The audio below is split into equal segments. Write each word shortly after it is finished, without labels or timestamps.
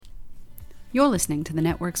You're listening to the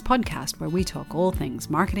Networks podcast, where we talk all things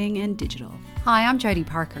marketing and digital. Hi, I'm Jodie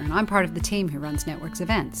Parker, and I'm part of the team who runs Networks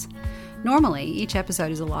events. Normally, each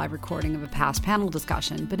episode is a live recording of a past panel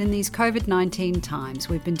discussion, but in these COVID-19 times,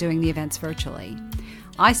 we've been doing the events virtually.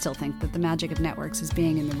 I still think that the magic of Networks is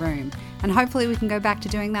being in the room, and hopefully we can go back to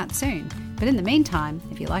doing that soon. But in the meantime,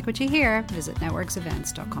 if you like what you hear, visit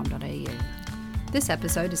networksevents.com.au. This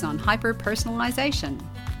episode is on hyper-personalization.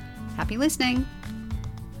 Happy listening!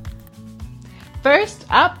 First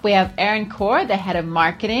up, we have Erin Kaur, the head of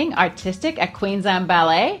marketing artistic at Queensland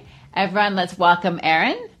Ballet. Everyone, let's welcome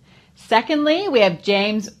Erin. Secondly, we have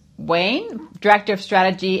James Wayne, director of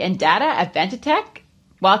strategy and data at Ventatech.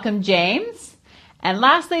 Welcome, James. And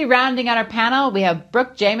lastly, rounding out our panel, we have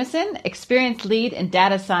Brooke Jameson, experienced lead and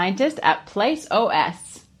data scientist at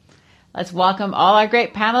PlaceOS. Let's welcome all our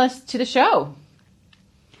great panelists to the show.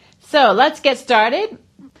 So let's get started.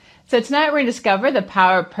 So tonight we're going to discover the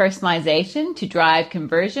power of personalization to drive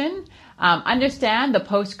conversion, understand the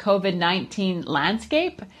post-COVID-19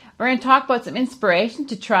 landscape. We're going to talk about some inspiration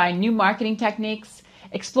to try new marketing techniques,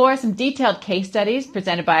 explore some detailed case studies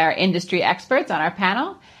presented by our industry experts on our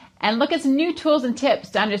panel, and look at some new tools and tips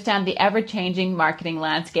to understand the ever-changing marketing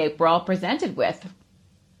landscape we're all presented with.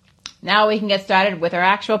 Now we can get started with our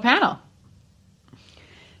actual panel.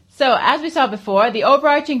 So as we saw before, the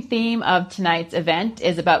overarching theme of tonight's event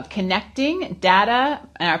is about connecting data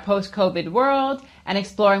in our post-COVID world and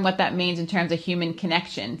exploring what that means in terms of human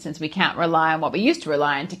connection, since we can't rely on what we used to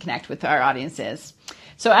rely on to connect with our audiences.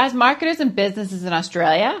 So as marketers and businesses in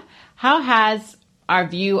Australia, how has our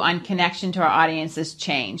view on connection to our audiences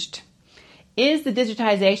changed? Is the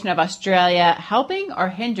digitization of Australia helping or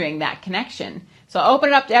hindering that connection? So I'll open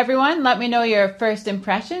it up to everyone. Let me know your first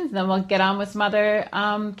impressions, and then we'll get on with some other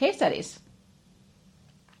case studies.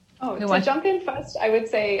 To jump in first, I would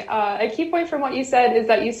say a key point from what you said is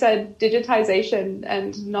that you said digitization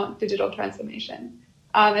and not digital transformation.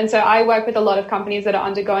 And so I work with a lot of companies that are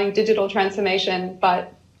undergoing digital transformation,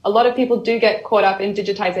 but a lot of people do get caught up in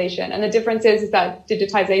digitization. And the difference is that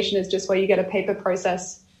digitization is just where you get a paper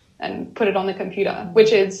process and put it on the computer,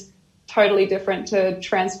 which is totally different to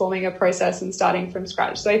transforming a process and starting from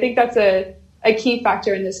scratch. So I think that's a key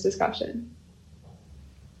factor in this discussion.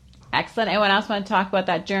 Excellent. Anyone else want to talk about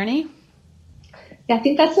that journey? Yeah, I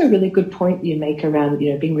think that's a really good point you make around,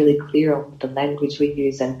 being really clear on the language we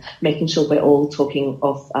use and making sure we're all talking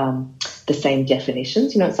of the same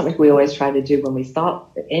definitions. It's something we always try to do when we start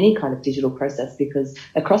any kind of digital process, because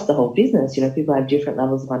across the whole business, people have different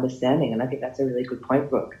levels of understanding. And I think that's a really good point,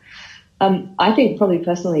 Brooke. I think probably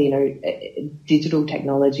personally, digital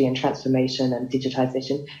technology and transformation and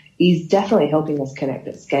digitization is definitely helping us connect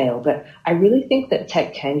at scale. But I really think that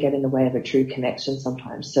tech can get in the way of a true connection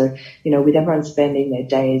sometimes. So, with everyone spending their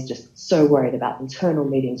days just so worried about internal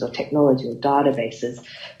meetings or technology or databases,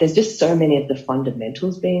 there's just so many of the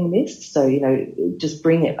fundamentals being missed. So, just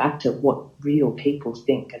bring it back to what real people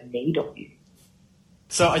think and need of you.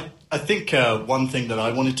 So I think one thing that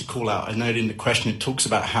I wanted to call out, I noted in the question, it talks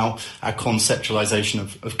about how our conceptualization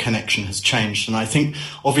of connection has changed. And I think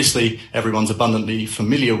obviously everyone's abundantly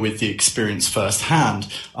familiar with the experience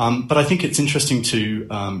firsthand. But I think it's interesting to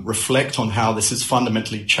reflect on how this has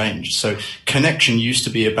fundamentally changed. So connection used to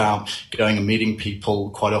be about going and meeting people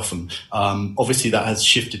quite often. Obviously that has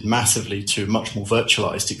shifted massively to a much more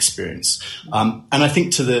virtualized experience. And I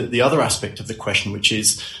think to the other aspect of the question, which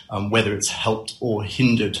is whether it's helped or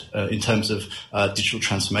hindered in terms of digital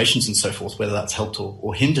transformations and so forth, whether that's helped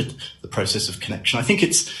or hindered the process of connection. I think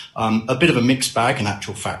it's a bit of a mixed bag in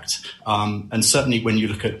actual fact. And certainly when you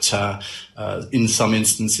look at, in some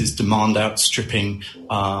instances, demand outstripping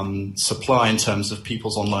supply in terms of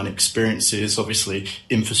people's online experiences, obviously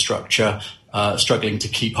infrastructure, struggling to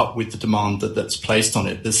keep up with the demand that's placed on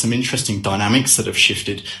it. There's some interesting dynamics that have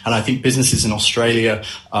shifted. And I think businesses in Australia,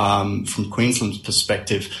 from Queensland's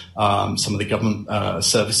perspective, some of the government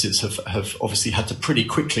services have obviously had to pretty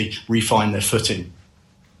quickly refine their footing.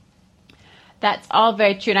 That's all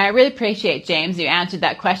very true. And I really appreciate, James, you answered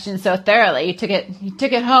that question so thoroughly. You took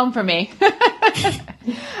it home for me.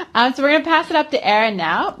 So we're going to pass it up to Erin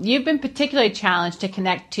now. You've been particularly challenged to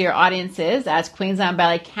connect to your audiences as Queensland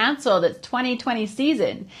Ballet cancelled its 2020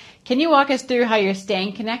 season. Can you walk us through how you're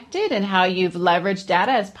staying connected and how you've leveraged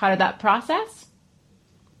data as part of that process?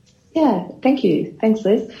 Yeah, thank you. Thanks,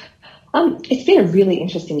 Liz. It's been a really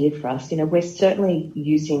interesting year for us. We're certainly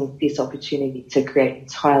using this opportunity to create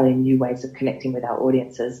entirely new ways of connecting with our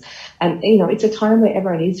audiences. And, it's a time where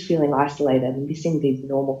everyone is feeling isolated and missing these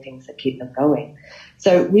normal things that keep them going.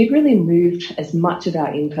 So we've really moved as much of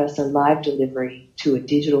our in-person live delivery to a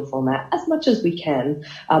digital format as much as we can.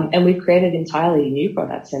 And we've created entirely new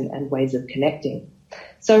products and ways of connecting.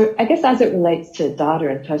 So I guess as it relates to data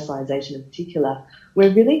and personalization in particular,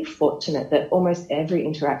 we're really fortunate that almost every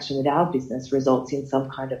interaction with our business results in some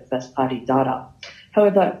kind of first-party data.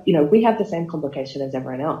 However, we have the same complication as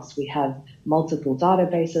everyone else. We have multiple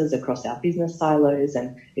databases across our business silos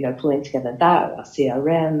and, pulling together that, our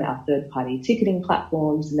CRM, our third-party ticketing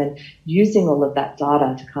platforms, and then using all of that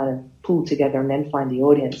data to kind of pull together and then find the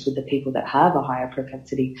audience with the people that have a higher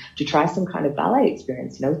propensity to try some kind of ballet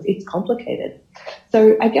experience. It's complicated.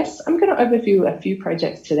 So I guess I'm going to overview a few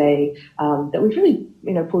projects today that we've really,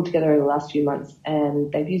 pulled together over the last few months,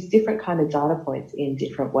 and they've used different kind of data points in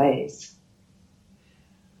different ways.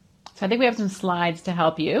 So I think we have some slides to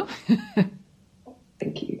help you.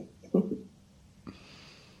 Thank you.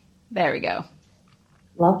 There we go.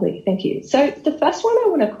 Lovely. Thank you. So the first one I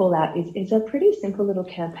want to call out is a pretty simple little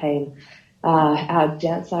campaign, our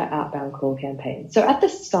Dancer Outbound Call campaign. So at the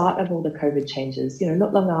start of all the COVID changes,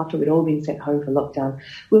 not long after we'd all been sent home for lockdown,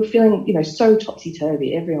 we were feeling, so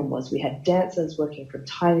topsy-turvy. Everyone was. We had dancers working from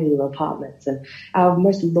tiny little apartments, and our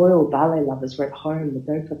most loyal ballet lovers were at home with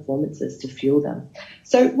no performances to fuel them.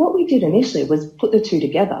 So what we did initially was put the two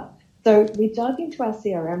together. So we dug into our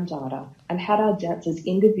CRM data and had our dancers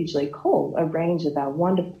individually call a range of our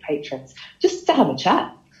wonderful patrons just to have a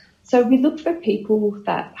chat. So we looked for people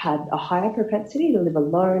that had a higher propensity to live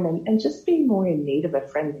alone and just be more in need of a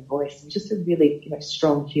friendly voice and just a really,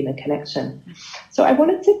 strong human connection. So I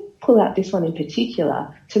wanted to pull out this one in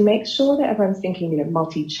particular to make sure that everyone's thinking,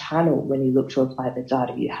 multi-channel when you look to apply the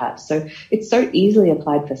data you have. So it's so easily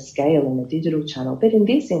applied for scale in the digital channel. But in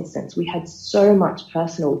this instance, we had so much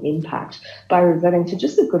personal impact by reverting to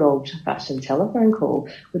just a good old-fashioned telephone call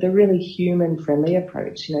with a really human-friendly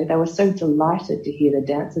approach. They were so delighted to hear the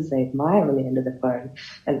dancers they admire on the end of the phone.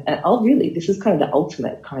 And this is kind of the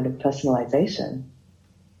ultimate kind of personalization.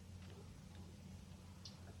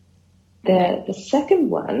 The second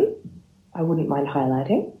one, I wouldn't mind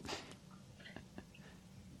highlighting,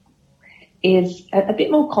 is a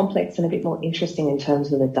bit more complex and a bit more interesting in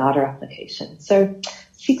terms of the data application. So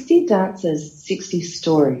 60 Dancers, 60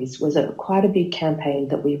 Stories was quite a big campaign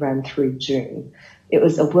that we ran through June. It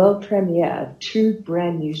was a world premiere of 2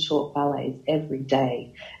 brand new short ballets every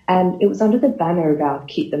day, and it was under the banner of our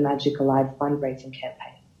Keep the Magic Alive fundraising campaign.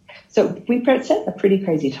 So we set a pretty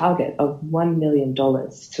crazy target of $1 million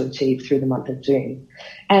to achieve through the month of June.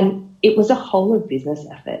 And it was a whole of business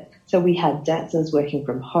effort. So we had dancers working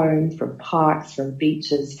from home, from parks, from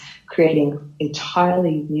beaches, creating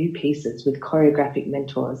entirely new pieces with choreographic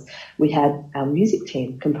mentors. We had our music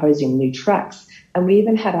team composing new tracks, and we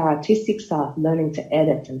even had our artistic staff learning to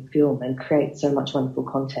edit and film and create so much wonderful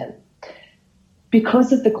content.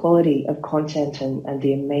 Because of the quality of content and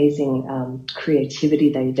the amazing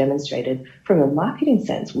creativity they demonstrated, from a marketing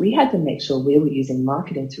sense, we had to make sure we were using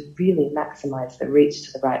marketing to really maximize the reach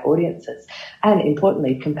to the right audiences and,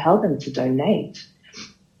 importantly, compel them to donate.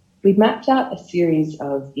 We mapped out a series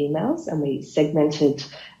of emails and we segmented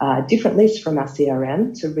different lists from our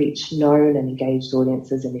CRM to reach known and engaged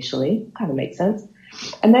audiences initially. Kind of makes sense.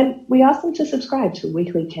 And then we asked them to subscribe to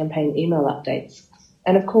weekly campaign email updates.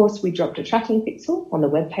 And of course, we dropped a tracking pixel on the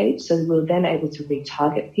webpage, so we were then able to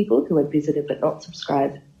retarget people who had visited but not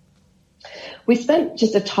subscribed. We spent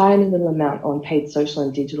just a tiny little amount on paid social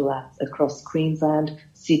and digital ads across Queensland,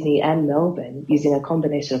 Sydney and Melbourne, using a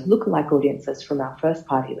combination of lookalike audiences from our first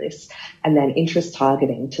party list and then interest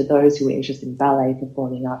targeting to those who were interested in ballet,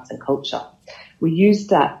 performing arts and culture. We used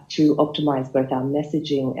that to optimize both our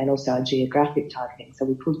messaging and also our geographic targeting. So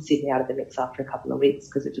we pulled Sydney out of the mix after a couple of weeks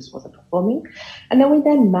because it just wasn't performing. And then we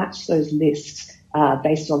then matched those lists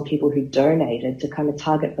based on people who donated to kind of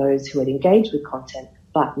target those who had engaged with content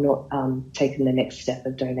but not taken the next step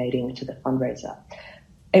of donating to the fundraiser.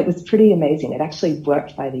 It was pretty amazing. It actually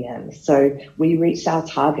worked by the end. So we reached our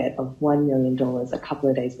target of $1 million a couple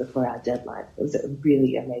of days before our deadline. It was a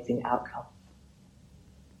really amazing outcome.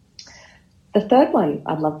 The third one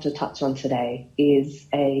I'd love to touch on today is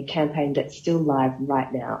a campaign that's still live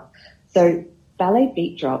right now. So Ballet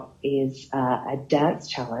Beat Drop is a dance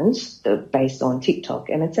challenge based on TikTok,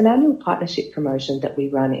 and it's an annual partnership promotion that we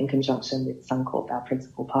run in conjunction with Suncorp, our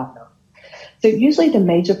principal partner. So usually the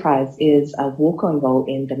major prize is a walk-on role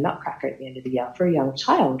in the Nutcracker at the end of the year for a young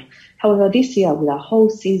child. However, this year, with our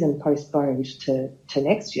whole season postponed to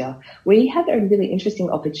next year, we had a really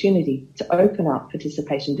interesting opportunity to open up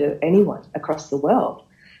participation to anyone across the world.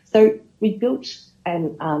 So we built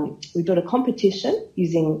a competition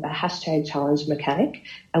using a hashtag challenge mechanic,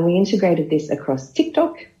 and we integrated this across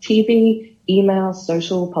TikTok, TV, email,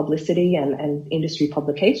 social publicity, and industry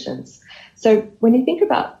publications. So when you think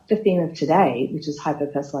about the theme of today, which is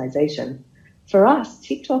hyper-personalization, for us,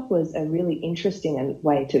 TikTok was a really interesting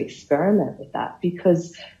way to experiment with that,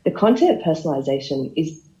 because the content personalization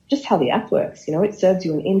is just how the app works. You know, it serves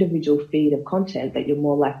you an individual feed of content that you're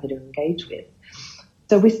more likely to engage with.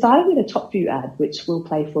 So we started with a top view ad, which we'll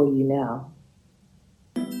play for you now.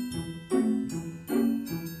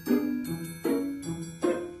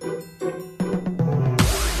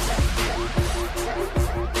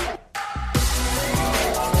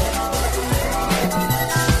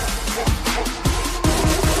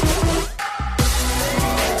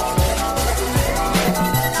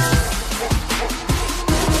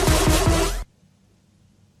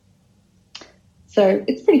 So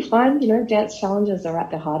it's pretty fun, you know, dance challenges are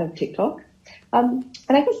at the heart of TikTok. And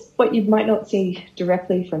I guess what you might not see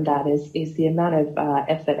directly from that is the amount of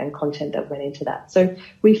effort and content that went into that. So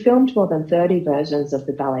we filmed more than 30 versions of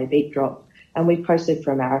the ballet beat drop, and we posted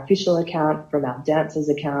from our official account, from our dancers'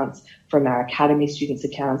 accounts, from our academy students'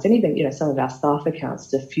 accounts, and even, you know, some of our staff accounts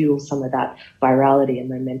to fuel some of that virality and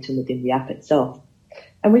momentum within the app itself.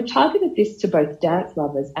 And we've targeted this to both dance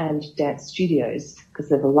lovers and dance studios because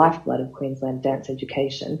they're the lifeblood of Queensland dance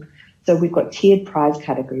education. So we've got tiered prize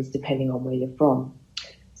categories depending on where you're from.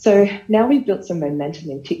 So now we've built some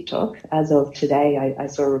momentum in TikTok. As of today, I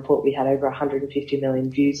saw a report we had over 150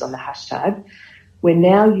 million views on the hashtag. We're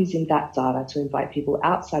now using that data to invite people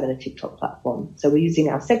outside of the TikTok platform. So we're using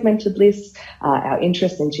our segmented lists, our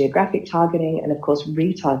interest in geographic targeting, and of course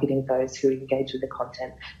retargeting those who engage with the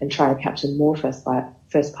content and try to capture more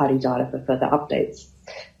first-party data for further updates.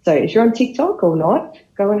 So if you're on TikTok or not,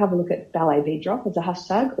 go and have a look at Ballet Beat Drop as a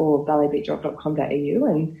hashtag or balletbeatdrop.com.au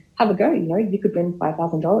and have a go. You know, you could win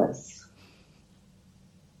 $5,000.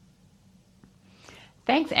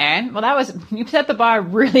 Thanks, Erin. Well, you set the bar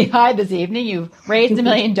really high this evening. You've raised $1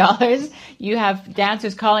 million. You have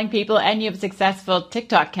dancers calling people, and you have a successful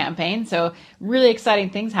TikTok campaign. So really exciting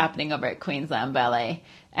things happening over at Queensland Ballet.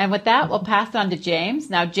 And with that, we'll pass it on to James.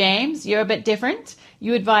 Now, James, you're a bit different.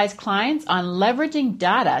 You advise clients on leveraging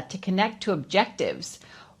data to connect to objectives.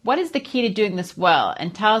 What is the key to doing this well?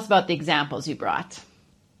 And tell us about the examples you brought.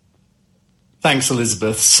 Thanks,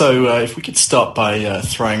 Elizabeth. So if we could start by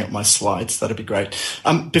throwing up my slides, that'd be great.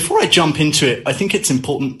 Before I jump into it, I think it's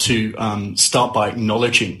important to start by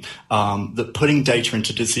acknowledging that putting data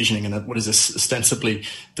into decisioning and what is ostensibly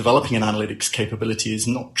developing an analytics capability is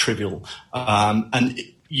not trivial.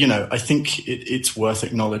 I think it's worth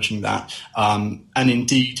acknowledging that. And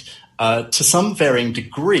indeed, to some varying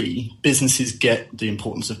degree, businesses get the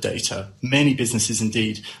importance of data. Many businesses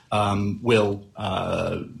indeed will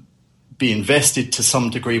be invested to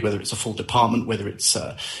some degree, whether it's a full department, whether it's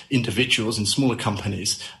individuals and smaller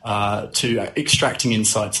companies, to extracting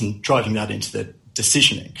insights and driving that into their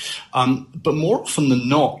decisioning. But more often than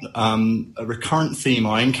not, a recurrent theme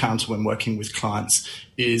I encounter when working with clients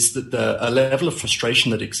is that a level of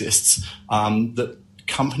frustration that exists that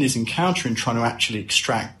companies encounter in trying to actually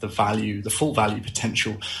extract the full value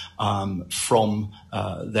potential from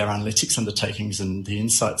their analytics undertakings and the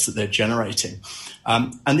insights that they're generating.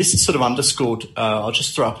 And this is sort of underscored. I'll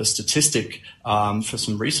just throw up a statistic for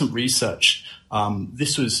some recent research.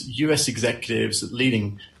 This was US executives at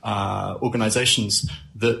leading organizations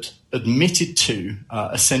that admitted to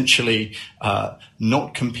essentially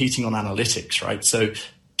not competing on analytics, right? So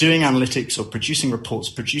doing analytics or producing reports,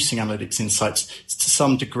 producing analytics insights is to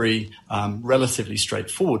some degree relatively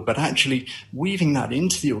straightforward, but actually weaving that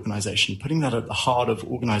into the organization, putting that at the heart of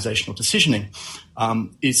organizational decisioning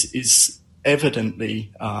is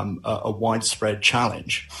evidently a widespread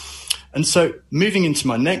challenge. And so moving into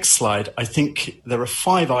my next slide, I think there are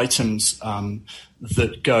 5 items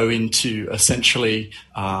that go into essentially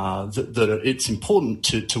that it's important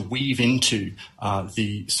to weave into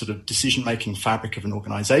the sort of decision-making fabric of an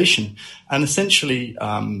organization and essentially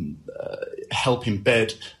help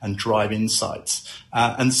embed and drive insights.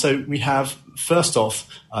 And so we have, first off,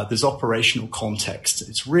 there's operational context.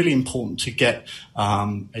 It's really important to get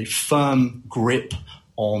a firm grip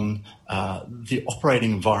on the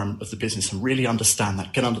operating environment of the business and really understand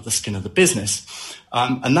that, get under the skin of the business.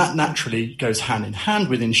 And that naturally goes hand in hand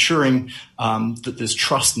with ensuring that there's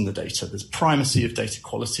trust in the data, there's primacy of data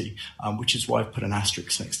quality, which is why I've put an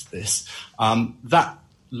asterisk next to this. That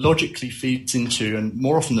logically feeds into, and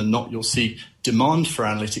more often than not, you'll see demand for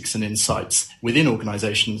analytics and insights within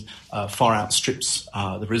organizations far outstrips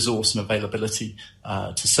the resource and availability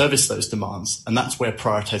to service those demands. And that's where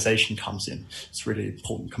prioritization comes in. It's a really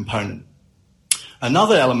important component.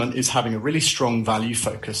 Another element is having a really strong value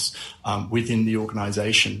focus within the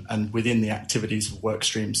organization and within the activities of work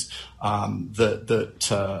streams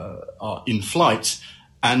that are in flight.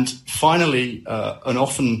 And finally, an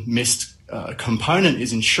often missed component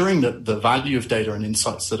is ensuring that the value of data and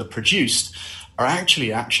insights that are produced are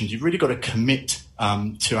actually actions. You've really got to commit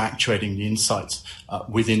to actuating the insights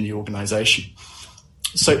within the organization.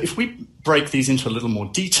 So if we break these into a little more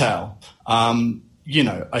detail,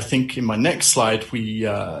 I think in my next slide, we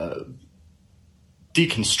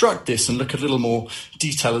deconstruct this and look at a little more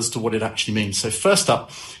detail as to what it actually means. So first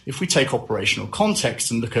up, if we take operational context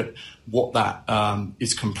and look at what that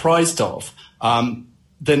is comprised of,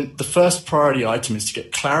 then the first priority item is to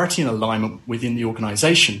get clarity and alignment within the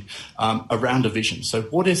organization around a vision. So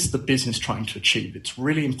what is the business trying to achieve? It's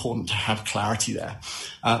really important to have clarity there.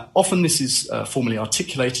 Often this is formally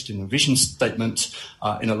articulated in a vision statement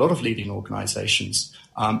in a lot of leading organizations.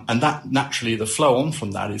 And that naturally, the flow on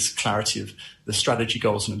from that is clarity of the strategy,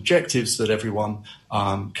 goals and objectives that everyone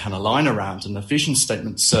can align around. And the vision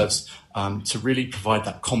statement serves to really provide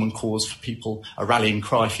that common cause for people, a rallying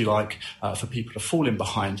cry, if you like, for people to fall in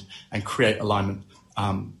behind and create alignment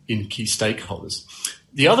in key stakeholders.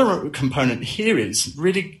 The other component here is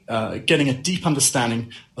really getting a deep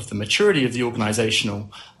understanding of the maturity of the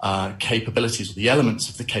organizational capabilities, or the elements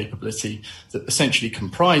of the capability that essentially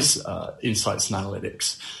comprise insights and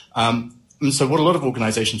analytics. And so what a lot of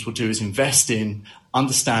organizations will do is invest in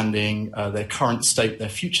understanding their current state, their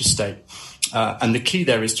future state. And the key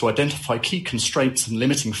there is to identify key constraints and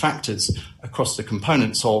limiting factors across the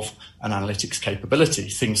components of an analytics capability,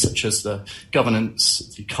 things such as the governance,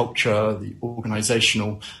 the culture, the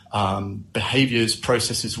organizational behaviors,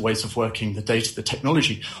 processes, ways of working, the data, the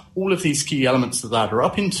technology. All of these key elements that ladder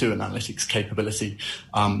up into an analytics capability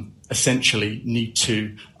essentially need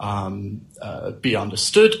to be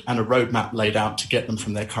understood, and a roadmap laid out to get them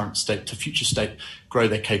from their current state to future state, grow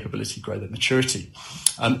their capability, grow their maturity.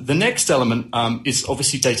 The next element is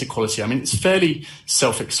obviously data quality. I mean, it's fairly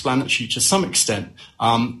self-explanatory to some extent,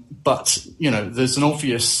 but there's an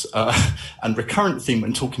obvious and recurrent theme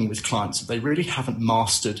when talking with clients that they really haven't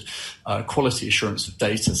mastered quality assurance of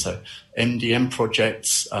data. So MDM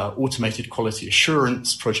projects, automated quality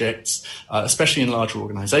assurance projects, especially in larger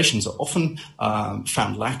organizations, are often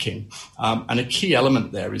found lacking. And a key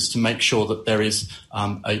element there is to make sure that there is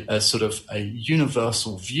a sort of a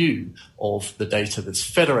universal view of the data, that's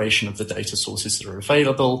federation of the data sources that are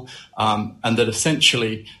available, and that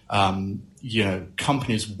essentially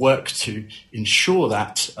companies work to ensure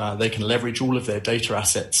that they can leverage all of their data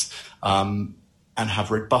assets and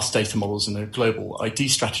have robust data models and their global ID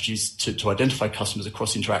strategies to identify customers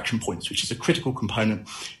across interaction points, which is a critical component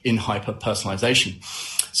in hyper-personalization.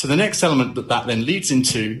 So the next element that then leads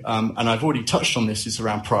into, and I've already touched on this, is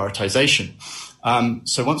around prioritization.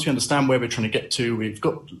 So once we understand where we're trying to get to, we've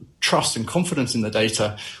got trust and confidence in the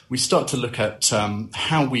data, we start to look at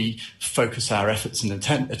how we focus our efforts and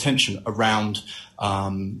attention around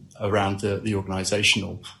the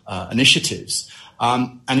organizational initiatives.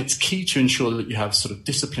 And it's key to ensure that you have sort of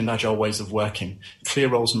disciplined, agile ways of working, clear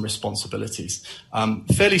roles and responsibilities.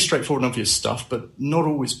 Fairly straightforward and obvious stuff, but not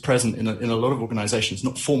always present in a lot of organizations,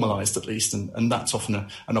 not formalized at least, and that's often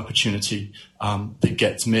an opportunity that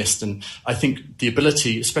gets missed. And I think the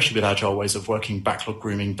ability, especially with agile ways of working, backlog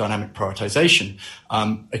grooming, dynamic prioritization,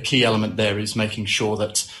 a key element there is making sure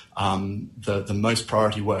that the most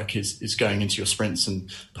priority work is going into your sprints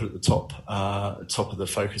and put at the top of the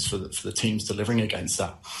focus for the teams delivering against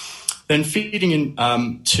that. Then feeding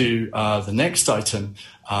in to the next item,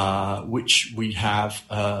 which we have,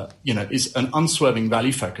 is an unswerving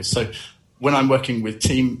value focus. So when I'm working with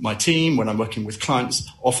my team, when I'm working with clients,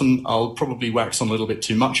 often I'll probably wax on a little bit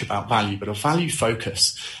too much about value, but a value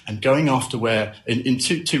focus and going after where, in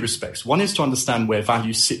two respects. One is to understand where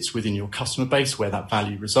value sits within your customer base, where that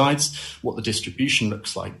value resides, what the distribution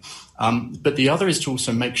looks like. But the other is to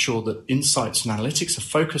also make sure that insights and analytics are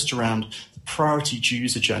focused around the priority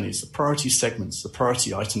user journeys, the priority segments, the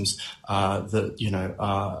priority items that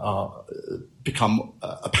become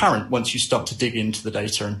apparent once you start to dig into the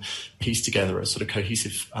data and piece together a sort of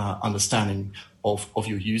cohesive understanding of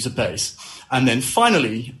your user base. And then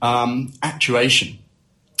finally, actuation.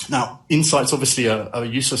 Now, insights obviously are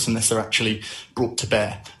useless unless they're actually brought to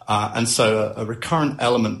bear. And so a recurrent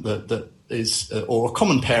element that is, or a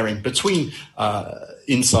common pairing between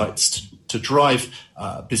insights to drive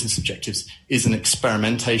business objectives is an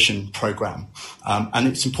experimentation program. And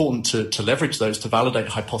it's important to leverage those to validate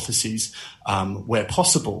hypotheses where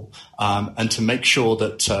possible, and to make sure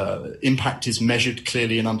that impact is measured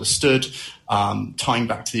clearly and understood, tying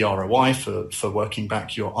back to the ROI for working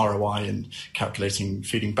back your ROI and calculating,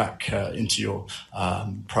 feeding back into your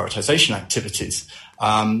prioritization activities.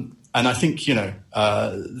 And I think,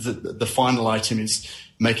 the final item is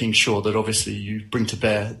making sure that obviously you bring to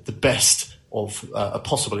bear the best of a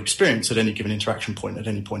possible experience at any given interaction point at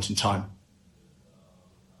any point in time.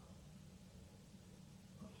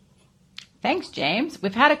 Thanks, James.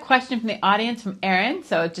 We've had a question from the audience from Aaron,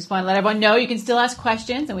 so just want to let everyone know you can still ask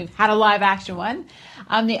questions, and we've had a live action one.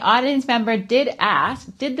 The audience member did ask,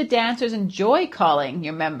 did the dancers enjoy calling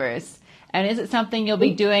your members? And is it something you'll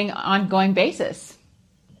be doing on an ongoing basis?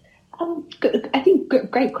 I think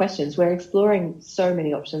great questions. We're exploring so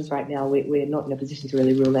many options right now. We're not in a position to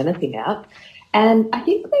really rule anything out. And I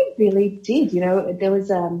think they really did. There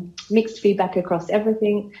was mixed feedback across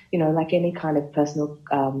everything, like any kind of personal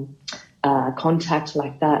contact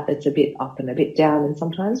like that. It's a bit up and a bit down and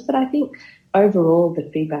sometimes. But I think overall the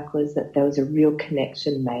feedback was that there was a real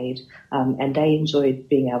connection made, and they enjoyed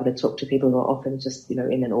being able to talk to people who are often just, in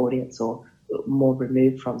an audience or more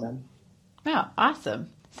removed from them. Oh, awesome.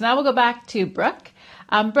 So now we'll go back to Brooke.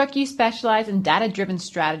 Brooke, you specialize in data-driven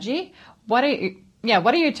strategy. What are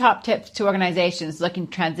your top tips to organizations looking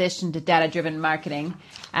to transition to data-driven marketing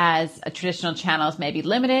as a traditional channels may be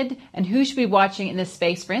limited, and who should be watching in this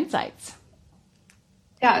space for insights?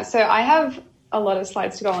 Yeah, so I have a lot of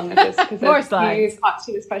slides to go on with this because there's few parts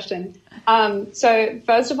to this question. So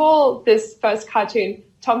first of all, this first cartoon,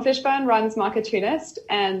 Tom Fishburne runs Marketoonist,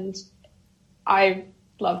 and I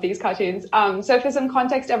love these cartoons. So for some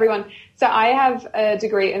context, everyone, so I have a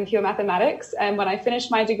degree in pure mathematics, and when I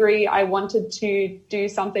finished my degree, I wanted to do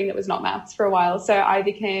something that was not maths for a while. So I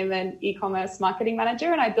became an e-commerce marketing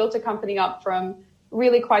manager, and I built a company up from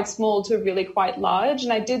really quite small to really quite large.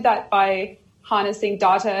 And I did that by harnessing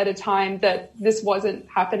data at a time that this wasn't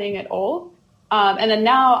happening at all. And then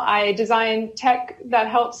now I design tech that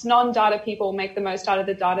helps non-data people make the most out of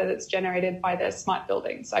the data that's generated by their smart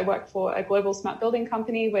buildings. I work for a global smart building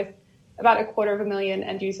company with about 250,000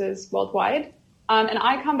 end users worldwide. And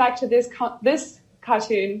I come back to this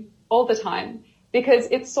cartoon all the time because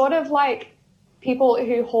it's sort of like people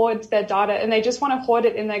who hoard their data and they just want to hoard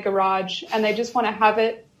it in their garage and they just want to have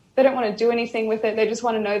it. They don't want to do anything with it. They just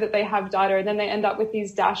want to know that they have data. And then they end up with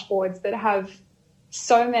these dashboards that have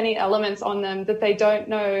so many elements on them that they don't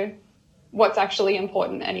know what's actually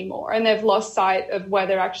important anymore. And they've lost sight of where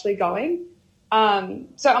they're actually going.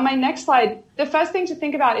 So on my next slide, the first thing to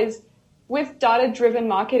think about is with data-driven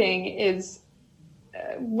marketing is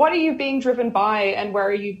what are you being driven by and where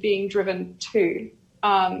are you being driven to?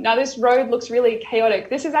 Now this road looks really chaotic.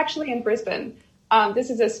 This is actually in Brisbane. This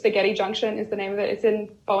is a Spaghetti Junction is the name of it. It's in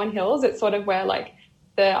Bowen Hills. It's sort of where like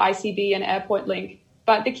the ICB and airport link.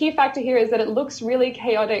 But the key factor here is that it looks really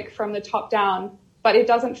chaotic from the top down, but it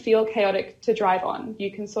doesn't feel chaotic to drive on.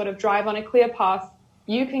 You can sort of drive on a clear path.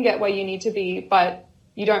 You can get where you need to be, but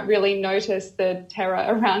you don't really notice the terror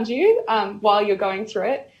around you while you're going through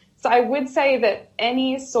it. So I would say that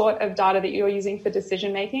any sort of data that you're using for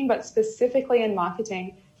decision making, but specifically in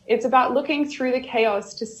marketing, it's about looking through the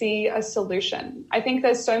chaos to see a solution. I think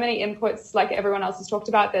there's so many inputs, like everyone else has talked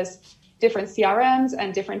about, there's different CRMs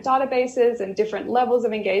and different databases and different levels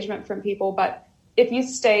of engagement from people. But if you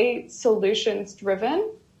stay solutions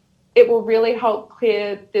driven, it will really help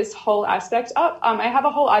clear this whole aspect up. I have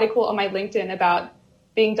a whole article on my LinkedIn about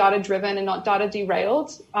being data driven and not data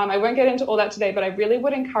derailed. I won't get into all that today, but I really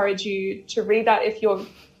would encourage you to read that if you're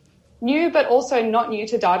new, but also not new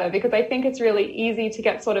to data, because I think it's really easy to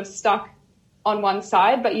get sort of stuck on one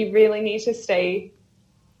side, but you really need to stay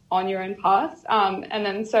on your own path. And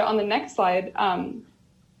then so on the next slide,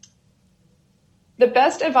 the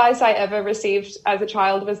best advice I ever received as a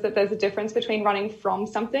child was that there's a difference between running from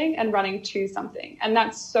something and running to something. And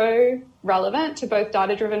that's so relevant to both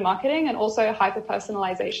data-driven marketing and also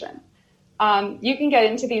hyper-personalization. You can get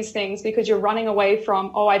into these things because you're running away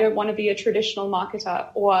from, I don't want to be a traditional marketer,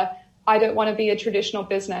 or I don't want to be a traditional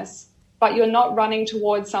business, but you're not running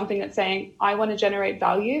towards something that's saying, I want to generate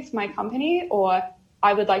value for my company, or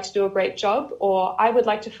I would like to do a great job, or I would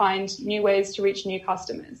like to find new ways to reach new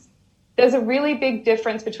customers. There's a really big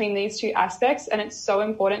difference between these two aspects, and it's so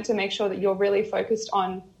important to make sure that you're really focused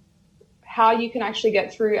on how you can actually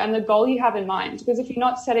get through and the goal you have in mind. Because if you're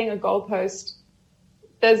not setting a goalpost,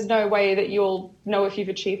 there's no way that you'll know if you've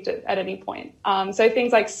achieved it at any point. So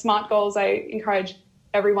things like SMART goals, I encourage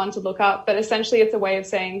everyone to look up, but essentially it's a way of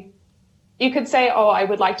saying, you could say, oh, I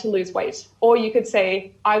would like to lose weight. Or you could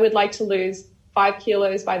say, I would like to lose 5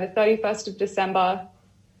 kilos by the 31st of December,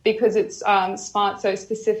 because it's SMART, so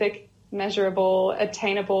specific, measurable,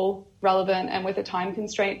 attainable, relevant, and with a time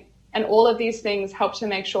constraint. And all of these things help to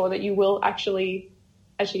make sure that you will actually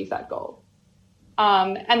achieve that goal.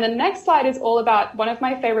 And the next slide is all about one of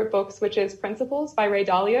my favorite books, which is Principles by Ray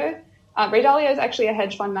Dalio. Ray Dalio is actually a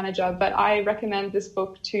hedge fund manager, but I recommend this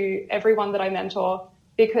book to everyone that I mentor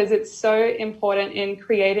because it's so important in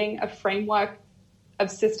creating a framework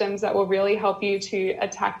of systems that will really help you to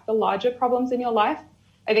attack the larger problems in your life.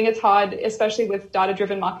 I think it's hard, especially with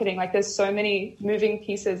data-driven marketing, like there's so many moving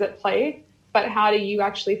pieces at play, but how do you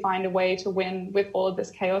actually find a way to win with all of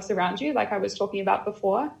this chaos around you, like I was talking about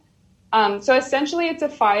before? So essentially it's a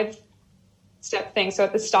 5-step thing. So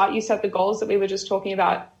at the start, you set the goals that we were just talking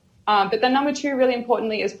about. But then number 2, really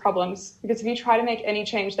importantly, is problems. Because if you try to make any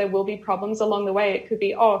change, there will be problems along the way. It could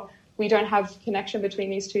be, oh, we don't have connection between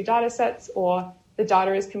these 2 data sets, or the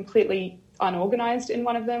data is completely unorganized in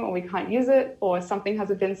one of them, or we can't use it, or something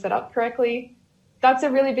hasn't been set up correctly. That's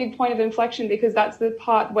a really big point of inflection, because that's the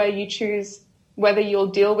part where you choose whether you'll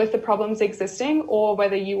deal with the problems existing or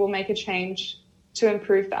whether you will make a change to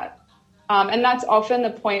improve that. And that's often the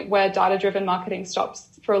point where data-driven marketing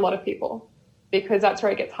stops for a lot of people, because that's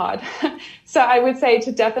where it gets hard. So I would say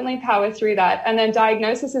to definitely power through that. And then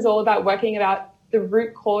diagnosis is all about working about the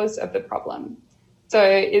root cause of the problem. So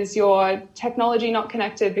is your technology not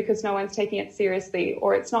connected because no one's taking it seriously,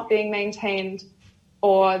 or it's not being maintained,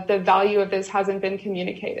 or the value of this hasn't been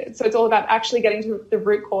communicated? So it's all about actually getting to the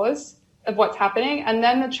root cause of what's happening. And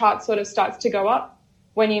then the chart sort of starts to go up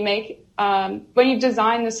when you when you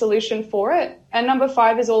design the solution for it. And number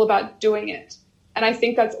 5 is all about doing it. And I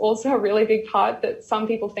think that's also a really big part that some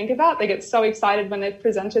people think about. They get so excited when they've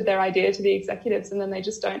presented their idea to the executives, and then they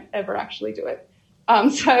just don't ever actually do it.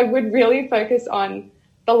 So I would really focus on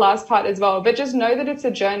the last part as well, but just know that it's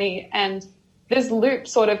a journey, and this loop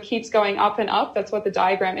sort of keeps going up and up. That's what the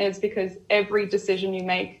diagram is, because every decision you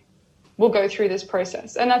make will go through this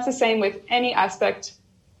process. And that's the same with any aspect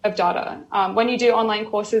of data. When you do online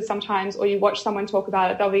courses sometimes, or you watch someone talk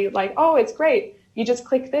about it, they'll be like, oh, it's great. You just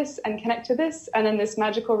click this and connect to this, and then this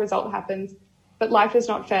magical result happens. But life is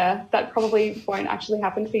not fair. That probably won't actually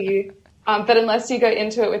happen for you. But unless you go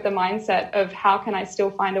into it with the mindset of how can I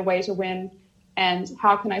still find a way to win, and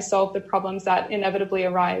how can I solve the problems that inevitably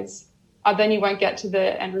arise, then you won't get to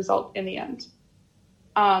the end result in the end.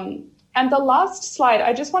 And the last slide,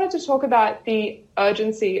 I just wanted to talk about the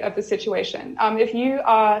urgency of the situation. If you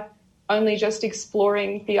are only just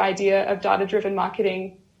exploring the idea of data-driven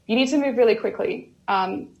marketing, you need to move really quickly.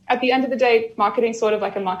 At the end of the day, marketing is sort of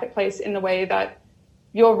like a marketplace in the way that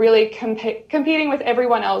you're really competing with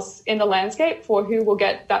everyone else in the landscape for who will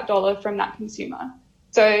get that dollar from that consumer.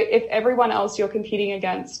 So if everyone else you're competing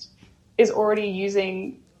against is already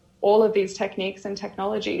using all of these techniques and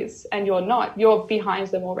technologies and you're not, you're behind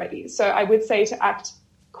them already. So I would say to act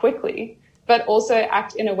quickly, but also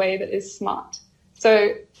act in a way that is smart. So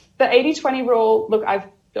the 80-20 rule, look, I've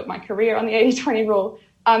built my career on the 80-20 rule,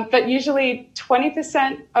 but usually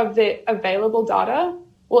 20% of the available data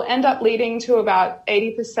will end up leading to about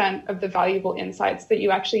 80% of the valuable insights that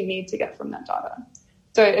you actually need to get from that data.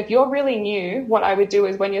 So if you're really new, what I would do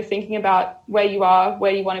is when you're thinking about where you are,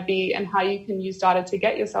 where you want to be, and how you can use data to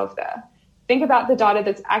get yourself there, think about the data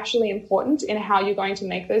that's actually important in how you're going to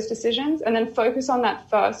make those decisions, and then focus on that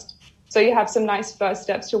first so you have some nice first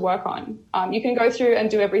steps to work on. You can go through and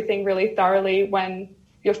do everything really thoroughly when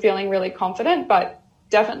you're feeling really confident, but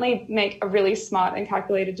definitely make a really smart and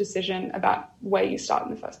calculated decision about where you start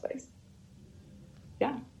in the first place.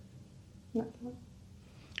 Yeah.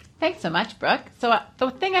 Thanks so much, Brooke. So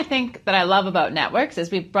the thing I think that I love about Networks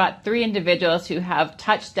is we've brought 3 individuals who have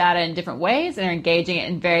touched data in different ways and are engaging it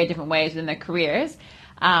in very different ways in their careers.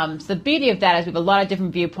 So the beauty of that is we have a lot of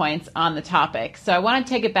different viewpoints on the topic. So I want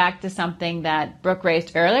to take it back to something that Brooke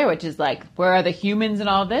raised earlier, which is like, where are the humans in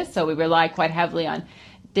all of this? So we rely quite heavily on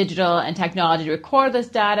digital and technology to record this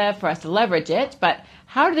data for us to leverage it. But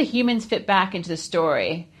how do the humans fit back into the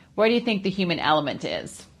story? Where do you think the human element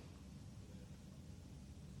is?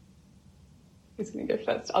 Who's going to go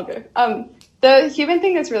first? I'll go. The human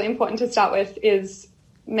thing that's really important to start with is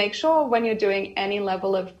make sure when you're doing any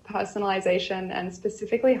level of personalization, and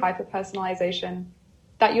specifically hyper-personalization,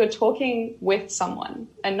 that you're talking with someone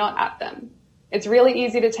and not at them. It's really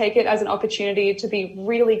easy to take it as an opportunity to be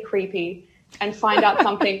really creepy and find out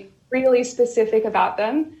something really specific about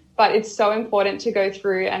them, but it's so important to go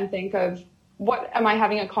through and think of, what am I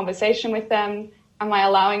having a conversation with them? Am I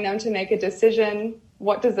allowing them to make a decision?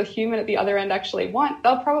 What does the human at the other end actually want?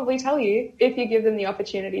 They'll probably tell you if you give them the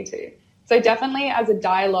opportunity to. So definitely as a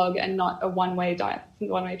dialogue and not a one-way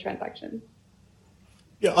transaction.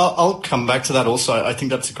 Yeah, I'll come back to that also. I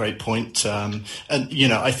think that's a great point. And,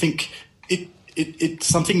 I think it's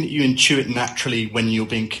something that you intuit naturally when you're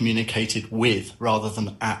being communicated with rather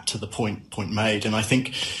than at to the point made. And I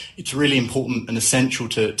think it's really important and essential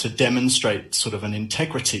to demonstrate sort of an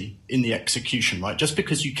integrity in the execution, right? Just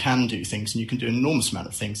because you can do things, and you can do an enormous amount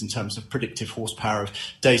of things in terms of predictive horsepower of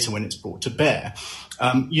data when it's brought to bear,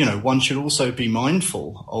 one should also be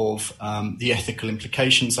mindful of the ethical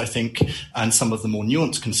implications, I think, and some of the more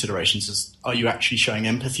nuanced considerations as, are you actually showing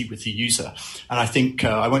empathy with the user? And I think,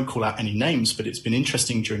 I won't call out any names, but it's been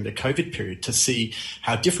interesting during the COVID period to see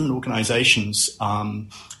how different organizations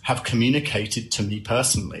have communicated to me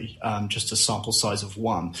personally, just a sample size of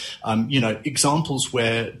one. Examples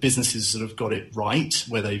where businesses sort of got it right,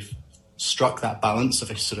 where they've struck that balance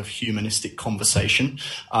of a sort of humanistic conversation,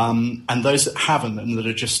 and those that haven't and that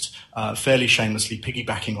are just fairly shamelessly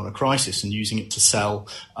piggybacking on a crisis and using it to sell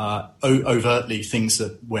overtly things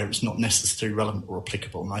where it's not necessarily relevant or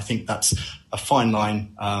applicable. And I think that's a fine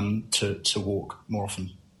line to walk more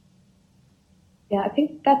often. Yeah, I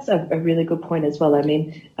think that's a really good point as well. I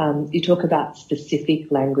mean, you talk about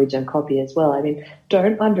specific language and copy as well. I mean,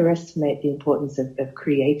 don't underestimate the importance of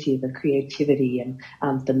creative and creativity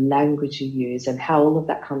and the language you use and how all of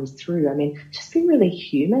that comes through. I mean, just be really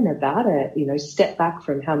human about it, step back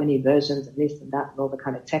from how many versions of this and that and all the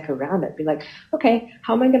kind of tech around it. Be like, okay,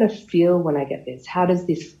 how am I going to feel when I get this? How does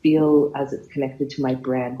this feel as it's connected to my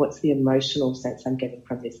brand? What's the emotional sense I'm getting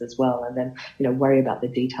from this as well? And then, worry about the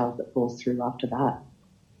details that falls through after that.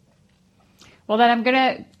 Well, then I'm going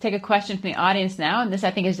to take a question from the audience now, and this I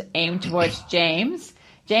think is aimed towards James.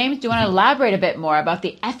 James, do you want to elaborate a bit more about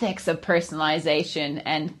the ethics of personalization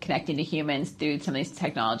and connecting to humans through some of these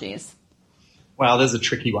technologies? Wow, there's a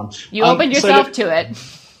tricky one. You opened yourself to it.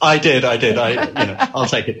 I did. I'll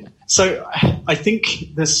take it. So I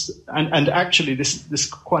think this, and actually this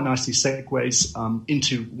quite nicely segues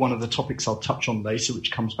into one of the topics I'll touch on later, which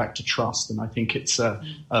comes back to trust. And I think it's a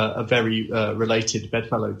very related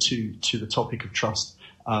bedfellow to the topic of trust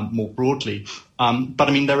more broadly. But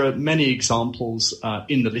I mean, there are many examples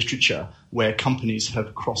in the literature where companies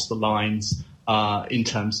have crossed the lines in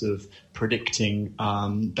terms of predicting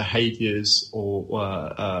behaviors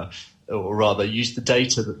or rather use the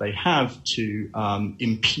data that they have to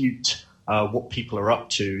impute what people are up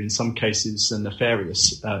to, in some cases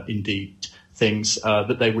nefarious indeed, things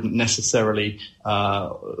that they wouldn't necessarily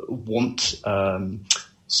want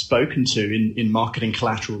spoken to in marketing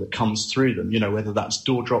collateral that comes through them, whether that's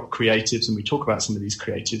door drop creatives, and we talk about some of these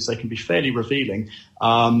creatives, they can be fairly revealing.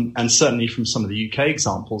 And certainly from some of the UK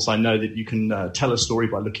examples, I know that you can tell a story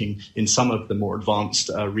by looking in some of the more advanced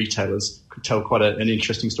retailers, could tell quite an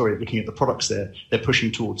interesting story of looking at the products they're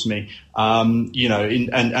pushing towards me. And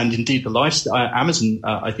indeed the lifestyle, Amazon,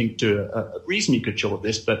 I think do a reasonably good job of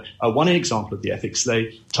this, but one example of the ethics,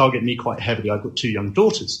 they target me quite heavily. I've got 2 young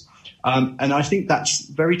daughters. And I think that's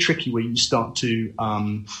very tricky where you start to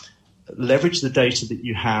leverage the data that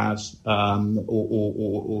you have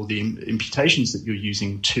or the imputations that you're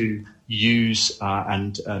using to use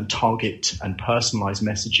and target and personalize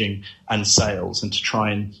messaging and sales and to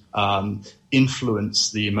try and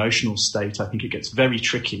influence the emotional state. I think it gets very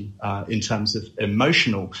tricky in terms of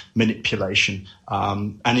emotional manipulation.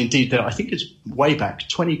 And indeed, I think it's way back,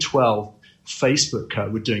 2012,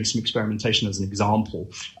 Facebook were doing some experimentation as an example,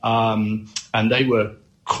 and they were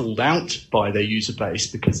called out by their user base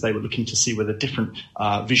because they were looking to see whether different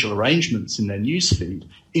visual arrangements in their newsfeed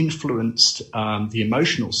influenced the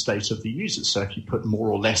emotional state of the users. So if you put more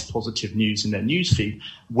or less positive news in their newsfeed,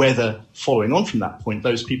 whether following on from that point,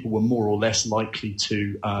 those people were more or less likely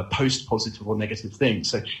to post positive or negative things.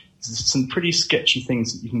 So there's some pretty sketchy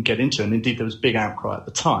things that you can get into, and indeed there was big outcry at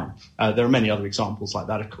the time. There are many other examples like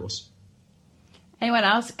that, of course. Anyone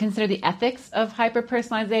else consider the ethics of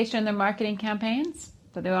hyper-personalization in their marketing campaigns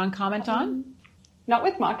that they want to comment on? Not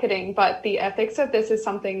with marketing, but the ethics of this is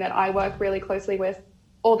something that I work really closely with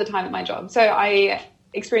all the time at my job. So I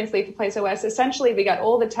experience Lead for Place OS. Essentially, we get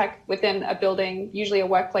all the tech within a building, usually a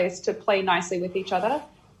workplace, to play nicely with each other,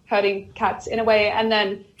 herding cats in a way. And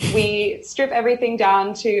then we strip everything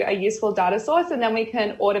down to a useful data source, and then we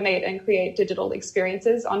can automate and create digital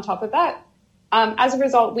experiences on top of that. As a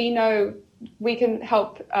result, we know we can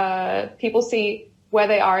help people see where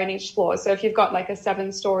they are in each floor. So if you've got like a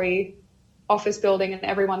 7-story office building and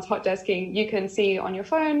everyone's hot desking, you can see on your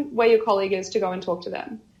phone where your colleague is to go and talk to them.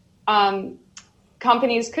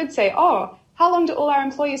 Companies could say, oh, how long do all our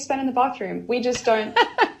employees spend in the bathroom? We just don't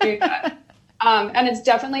do that. And it's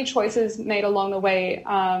definitely choices made along the way.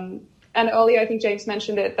 And earlier, I think James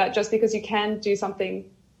mentioned it, that just because you can do something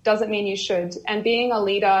doesn't mean you should. And being a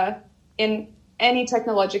leader in any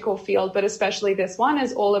technological field, but especially this one,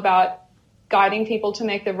 is all about guiding people to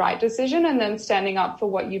make the right decision and then standing up for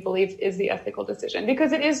what you believe is the ethical decision.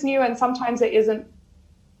 Because it is new and sometimes it isn't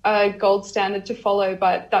a gold standard to follow,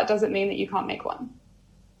 but that doesn't mean that you can't make one.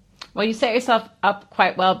 Well, you set yourself up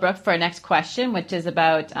quite well, Brooke, for our next question, which is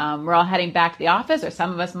about we're all heading back to the office, or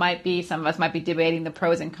some of us might be debating the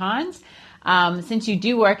pros and cons. Since you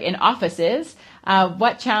do work in offices,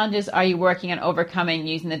 what challenges are you working on overcoming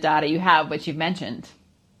using the data you have, which you've mentioned?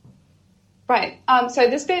 Right. So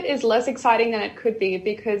this bit is less exciting than it could be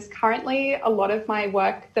because currently a lot of my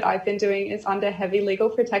work that I've been doing is under heavy legal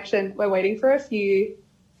protection. We're waiting for a few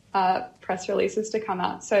press releases to come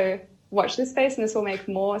out. So watch this space and this will make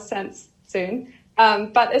more sense soon.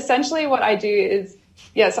 But essentially what I do is,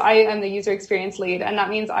 yes, I am the user experience lead, and that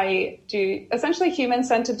means I do essentially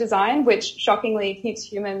human-centered design, which shockingly keeps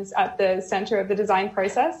humans at the center of the design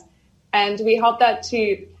process. And we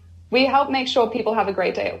help make sure people have a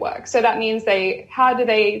great day at work. So that means how do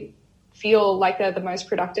they feel like they're the most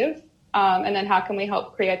productive? And then how can we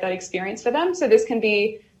help create that experience for them? So this can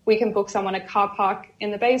be, we can book someone a car park in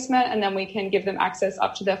the basement, and then we can give them access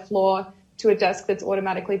up to their floor to a desk that's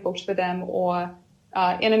automatically booked for them, or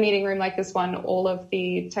in a meeting room like this one, all of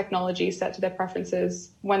the technology set to their preferences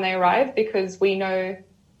when they arrive, because we know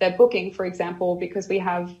their booking, for example, because we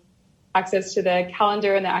have access to their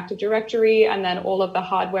calendar and their Active Directory, and then all of the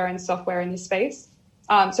hardware and software in the space.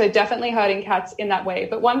 So definitely herding cats in that way.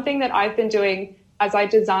 But one thing that I've been doing as I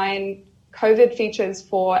design COVID features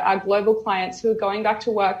for our global clients who are going back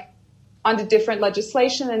to work under different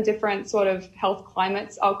legislation and different sort of health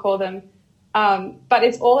climates, I'll call them. But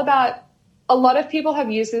it's all about, a lot of people have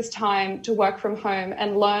used this time to work from home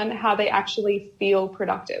and learn how they actually feel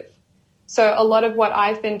productive. So a lot of what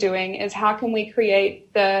I've been doing is how can we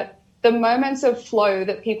create the moments of flow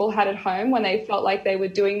that people had at home when they felt like they were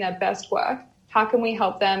doing their best work. How can we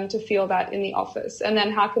help them to feel that in the office? And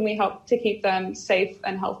then how can we help to keep them safe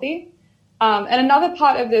and healthy? And another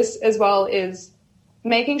part of this as well is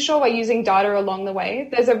making sure we're using data along the way.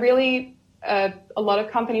 There's a lot of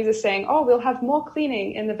companies are saying, oh, we'll have more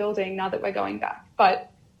cleaning in the building now that we're going back. But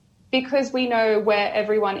because we know where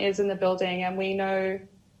everyone is in the building and we know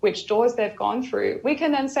which doors they've gone through, we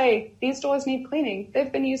can then say, these doors need cleaning.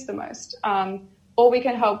 They've been used the most. Or we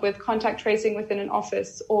can help with contact tracing within an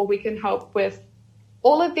office, or we can help with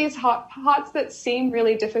all of these parts that seem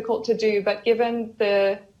really difficult to do. But given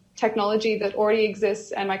the technology that already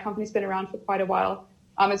exists, and my company's been around for quite a while,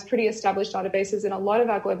 it's pretty established databases in a lot of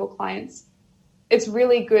our global clients, it's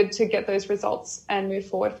really good to get those results and move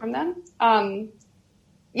forward from them. And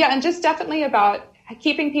just definitely about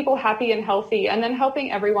keeping people happy and healthy, and then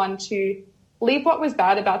helping everyone to leave what was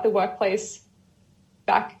bad about the workplace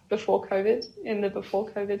back before COVID, in the before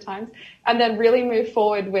COVID times, and then really move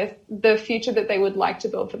forward with the future that they would like to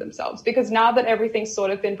build for themselves. Because now that everything's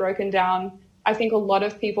sort of been broken down, I think a lot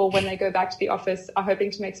of people, when they go back to the office, are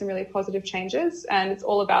hoping to make some really positive changes. And it's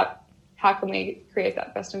all about how can we create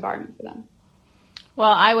that best environment for them.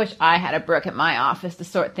 Well, I wish I had a Brooke at my office to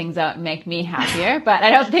sort things out and make me happier, but I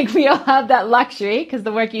don't think we all have that luxury, because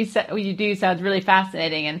the work you do sounds really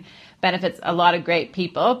fascinating and benefits a lot of great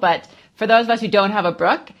people. But for those of us who don't have a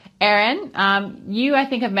Brooke, Erin, you, I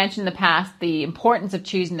think, have mentioned in the past the importance of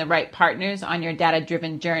choosing the right partners on your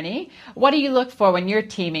data-driven journey. What do you look for when you're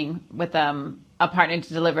teaming with a partner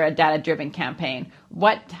to deliver a data-driven campaign?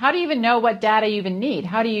 How do you even know what data you even need?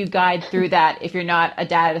 How do you guide through that if you're not a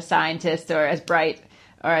data scientist or as bright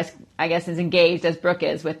or as engaged as Brooke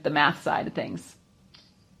is with the math side of things?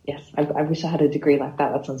 Yes, I wish I had a degree like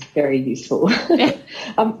that. That sounds very useful.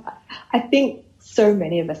 I think so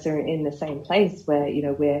many of us are in the same place where,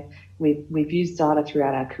 we've used data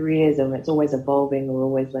throughout our careers, and it's always evolving. We're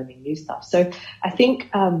always learning new stuff. So I think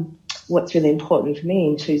what's really important for me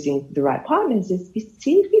in choosing the right partners is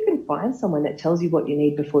see if you can find someone that tells you what you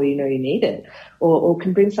need before you know you need it, or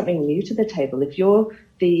can bring something new to the table. If you're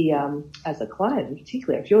as a client in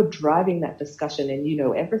particular, if you're driving that discussion and you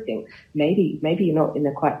know everything, maybe you're not in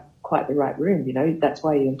the quite the right room. That's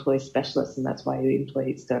why you employ specialists, and that's why you employ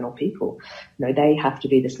external people. They have to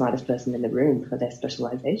be the smartest person in the room for their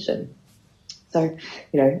specialization. So,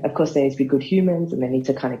 of course they need to be good humans, and they need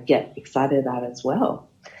to kind of get excited about it as well.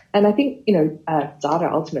 And I think, data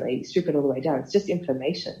ultimately, strip it all the way down, it's just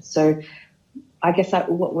information. So I guess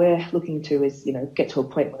what we're looking to is, get to a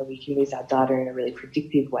point where we can use our data in a really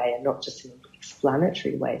predictive way and not just in an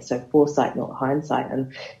explanatory way. So foresight, not hindsight.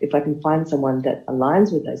 And if I can find someone that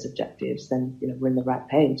aligns with those objectives, then, we're in the right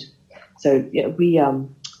page. So we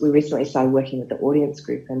recently started working with the audience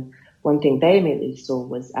group, and one thing they immediately saw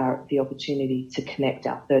was the opportunity to connect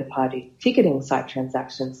our third-party ticketing site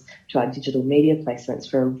transactions to our digital media placements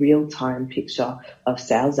for a real-time picture of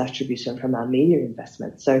sales attribution from our media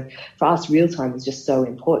investments. So for us, real-time is just so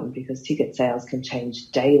important because ticket sales can change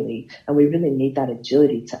daily, and we really need that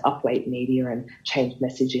agility to upweight media and change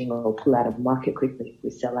messaging or pull out of market quickly if we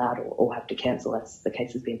sell out or have to cancel, as the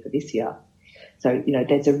case has been for this year. So,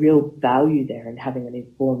 there's a real value there in having an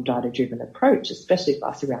informed, data-driven approach, especially for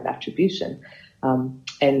us around attribution,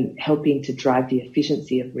 and helping to drive the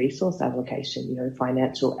efficiency of resource allocation,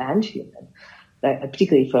 financial and human.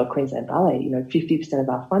 Particularly for Queensland Ballet, 50% of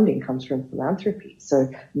our funding comes from philanthropy. So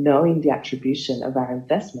knowing the attribution of our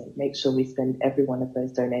investment makes sure we spend every one of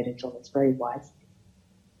those donated dollars very wisely.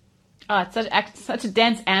 Oh, it's such a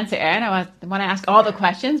dense answer, Erin. I want to ask all the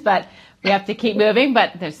questions, but we have to keep moving,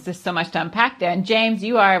 but there's just so much to unpack there. And James,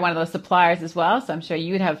 you are one of those suppliers as well, so I'm sure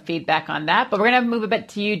you would have feedback on that. But we're going to move a bit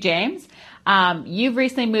to you, James. You've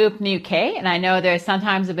recently moved to the UK, and I know there's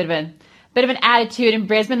sometimes a bit of an attitude in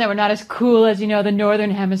Brisbane that we're not as cool as, the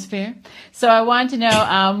Northern Hemisphere. So I want to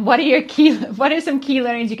know, what are some key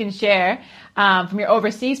learnings you can share from your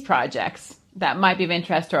overseas projects that might be of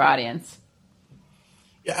interest to our audience?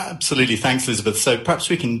 Yeah, absolutely. Thanks, Elizabeth. So perhaps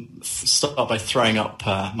we can start by throwing up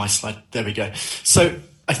my slide. There we go. So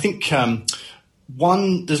I think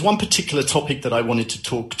there's one particular topic that I wanted to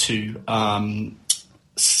talk to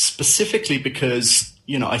specifically because,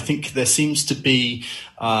 I think there seems to be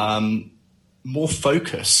more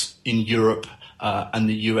focus in Europe and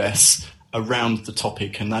the US around the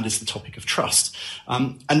topic, and that is the topic of trust.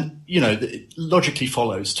 And, it logically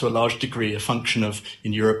follows to a large degree a function of,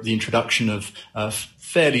 in Europe, the introduction of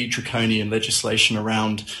fairly draconian legislation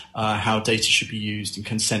around how data should be used and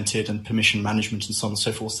consented and permission management and so on and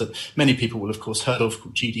so forth that many people will, of course, heard of,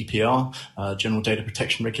 called GDPR, General Data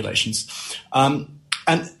Protection Regulations. And,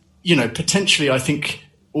 potentially, I think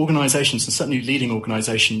organizations, and certainly leading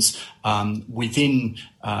organizations within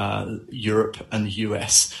Europe and the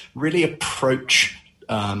US, really approach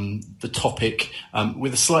the topic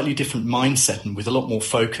with a slightly different mindset and with a lot more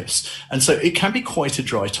focus. And so it can be quite a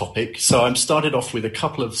dry topic. So I'm started off with a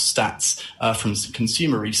couple of stats from some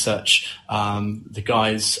consumer research. The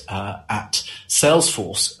guys at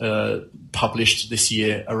Salesforce published this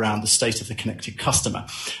year around the state of the connected customer.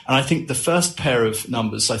 And I think the first pair of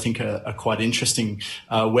numbers I think are quite interesting,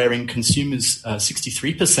 wherein consumers,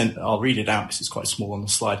 63%, I'll read it out because it's quite small on the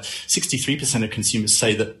slide, 63% of consumers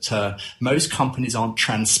say that most companies aren't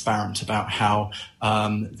transparent about how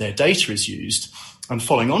their data is used. And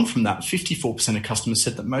following on from that, 54% of customers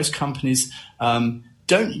said that most companies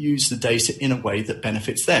don't use the data in a way that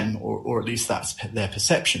benefits them, or at least that's their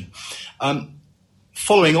perception.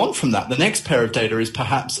 Following on from that, the next pair of data is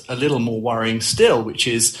perhaps a little more worrying still, which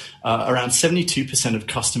is around 72% of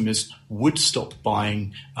customers would stop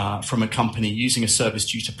buying from a company using a service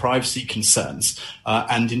due to privacy concerns.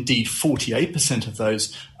 And indeed, 48% of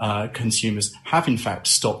those consumers have in fact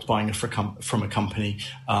stopped buying from a company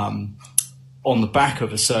on the back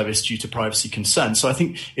of a service due to privacy concerns. So I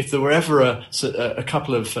think if there were ever a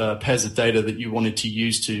couple of pairs of data that you wanted to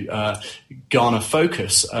use to garner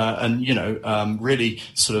focus and really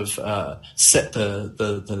sort of set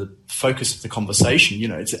the focus of the conversation,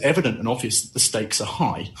 it's evident and obvious that the stakes are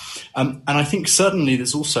high. And I think certainly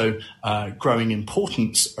there's also growing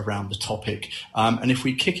importance around the topic. And if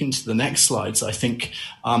we kick into the next slides, I think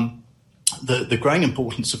the growing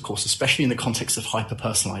importance, of course, especially in the context of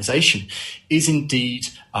hyper-personalization, is indeed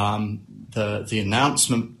the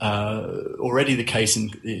announcement, already the case in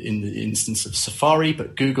the instance of Safari,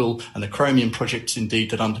 but Google and the Chromium project,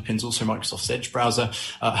 indeed, that underpins also Microsoft's Edge browser,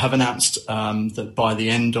 have announced that by the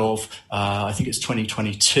end of, I think it's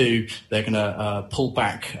 2022, they're going to pull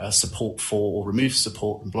back support for or remove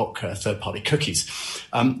support and block third-party cookies.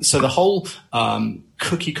 So the whole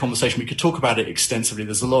cookie conversation, we could talk about it extensively.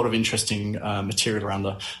 There's a lot of interesting material around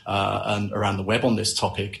the web on this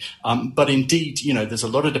topic. But indeed, there's a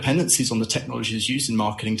lot of dependencies on the technologies used in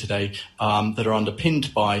marketing today that are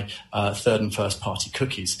underpinned by third and first party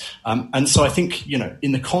cookies. And so I think,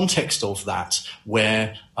 in the context of that,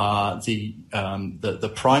 where the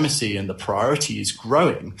primacy and the priority is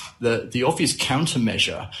growing, the obvious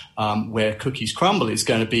countermeasure where cookies crumble is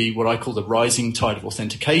going to be what I call the rising tide of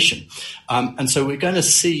authentication. And so we're going to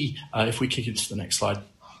see, if we kick into the next slide,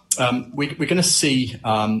 we're going to see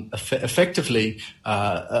effectively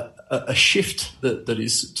a shift that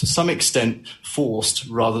is to some extent forced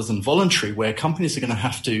rather than voluntary, where companies are going to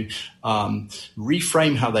have to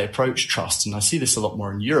reframe how they approach trust. And I see this a lot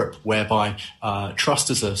more in Europe, whereby trust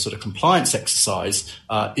as a sort of compliance exercise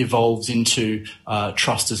evolves into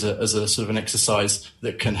trust as a sort of an exercise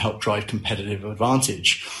that can help drive competitive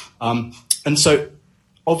advantage. And so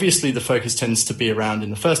obviously, the focus tends to be around,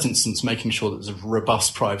 in the first instance, making sure that there's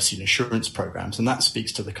robust privacy and assurance programs, and that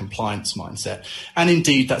speaks to the compliance mindset. And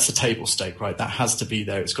indeed, that's a table stake, right? That has to be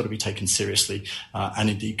there. It's got to be taken seriously. And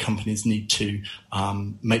indeed, companies need to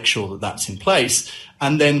make sure that that's in place.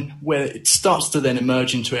 And then where it starts to then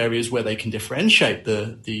emerge into areas where they can differentiate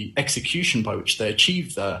the execution by which they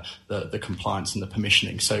achieve the compliance and the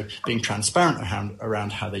permissioning. So being transparent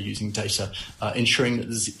around how they're using data, ensuring that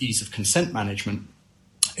there's ease of consent management.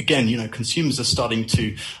 Again, consumers are starting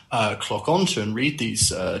to clock onto and read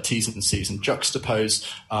these T's and C's and juxtapose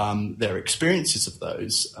their experiences of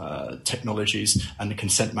those technologies and the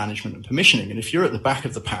consent management and permissioning. And if you're at the back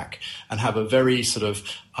of the pack and have a very sort of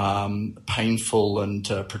painful and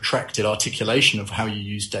protracted articulation of how you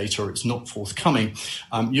use data, or it's not forthcoming,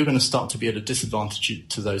 you're going to start to be at a disadvantage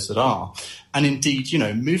to those that are. And indeed,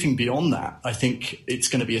 moving beyond that, I think it's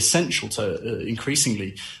going to be essential to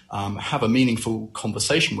increasingly have a meaningful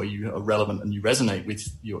conversation where you are relevant and you resonate with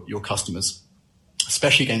your customers,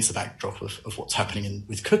 especially against the backdrop of what's happening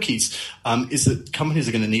with cookies, is that companies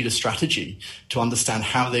are going to need a strategy to understand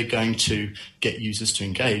how they're going to get users to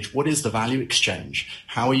engage. What is the value exchange?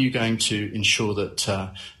 How are you going to ensure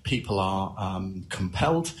that people are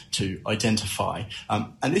compelled to identify?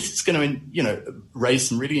 And this is going to, raise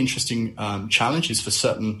some really interesting challenges for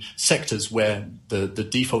certain sectors where the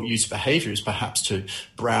default user behavior is perhaps to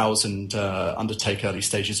browse and undertake early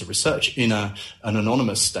stages of research in an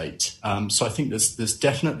anonymous state. So I think there's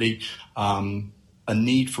definitely a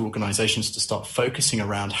need for organizations to start focusing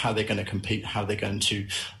around how they're going to compete, how they're going to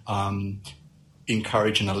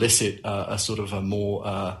encourage and elicit a sort of a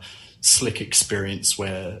more slick experience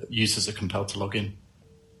where users are compelled to log in.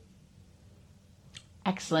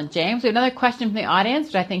 Excellent, James. We have another question from the audience,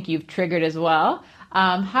 which I think you've triggered as well.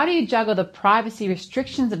 How do you juggle the privacy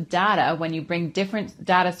restrictions of data when you bring different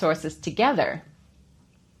data sources together?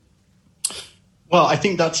 Well, I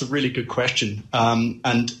think that's a really good question.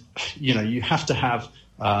 And, you have to have,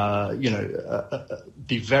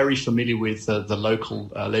 be very familiar with the local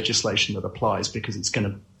legislation that applies, because it's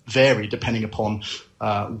going to vary depending upon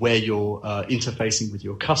where you're interfacing with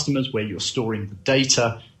your customers, where you're storing the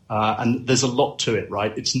data. And there's a lot to it,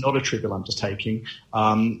 right? It's not a trivial undertaking.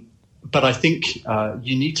 But I think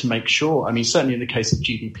you need to make sure, certainly in the case of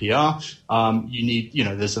GDPR, you need,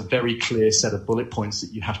 there's a very clear set of bullet points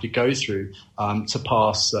that you have to go through to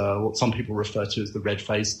pass what some people refer to as the red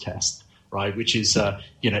phase test, right? Which is,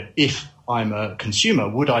 if I'm a consumer,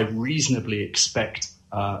 would I reasonably expect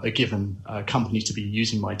a given company to be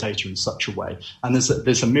using my data in such a way? And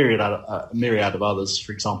there's a myriad of others,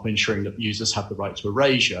 for example, ensuring that users have the right to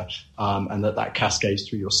erasure, and that cascades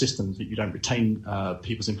through your systems, that you don't retain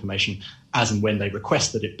people's information as and when they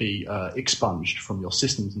request that it be expunged from your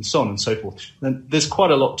systems, and so on and so forth. And there's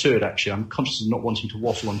quite a lot to it, actually. I'm conscious of not wanting to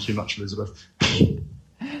waffle on too much, Elizabeth.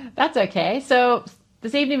 That's okay. So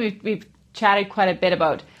this evening we've chatted quite a bit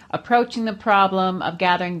about approaching the problem of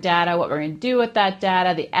gathering data, what we're going to do with that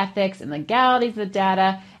data, the ethics and legalities of the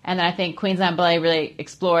data. And then I think Queensland Ballet really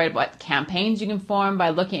explored what campaigns you can form by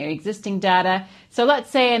looking at your existing data. So let's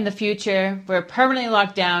say in the future, we're permanently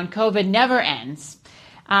locked down, COVID never ends.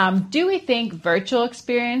 Do we think virtual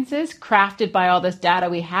experiences crafted by all this data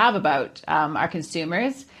we have about our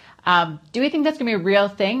consumers, do we think that's going to be a real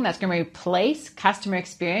thing that's going to replace customer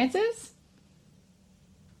experiences?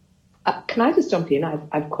 Can I just jump in?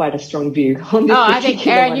 I've quite a strong view on this. I think,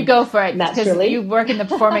 Erin, you go for it. Naturally. Because you work in the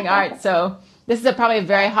performing arts, so this is probably a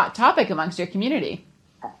very hot topic amongst your community.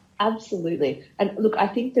 Absolutely. And look, I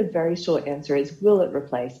think the very short answer is, will it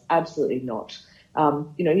replace? Absolutely not.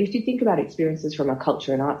 If you think about experiences from a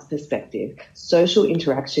culture and arts perspective, social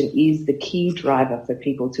interaction is the key driver for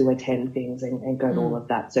people to attend things and go to all of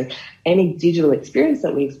that. So any digital experience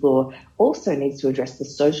that we explore also needs to address the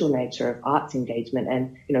social nature of arts engagement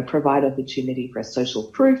and, provide opportunity for a social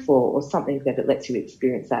proof or something that it lets you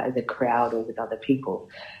experience that as a crowd or with other people.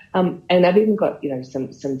 And I've even got,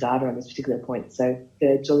 some data on this particular point. So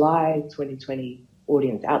the July 2020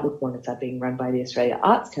 audience outlook monitor being run by the Australia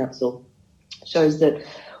Arts Council shows that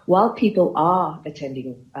while people are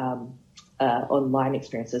attending online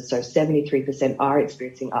experiences, so 73% are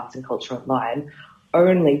experiencing arts and culture online,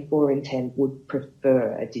 only 4 in 10 would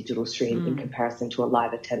prefer a digital stream in comparison to a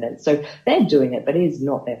live attendance. So they're doing it, but it is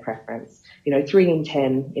not their preference. 3 in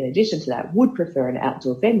 10, in addition to that, would prefer an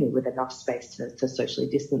outdoor venue with enough space to socially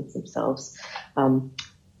distance themselves.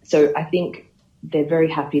 So I think they're very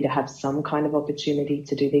happy to have some kind of opportunity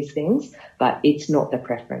to do these things, but it's not their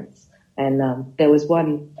preference. And there was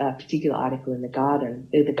one particular article in the Guardian,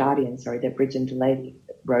 that Bridget Delaney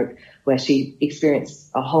wrote, where she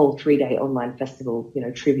experienced a whole 3-day online festival,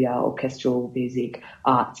 trivia, orchestral music,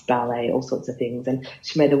 arts, ballet, all sorts of things. And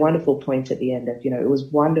she made a wonderful point at the end of, it was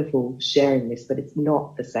wonderful sharing this, but it's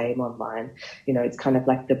not the same online. It's kind of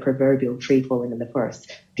like the proverbial tree falling in the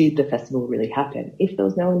forest. Did the festival really happen if there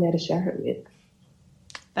was no one there to share it with?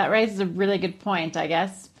 That raises a really good point, I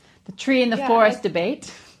guess. The tree in the forest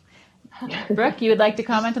debate. Brooke, you would like to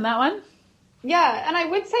comment on that one? Yeah, and I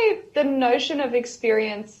would say the notion of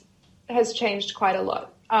experience has changed quite a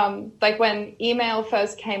lot. Like when email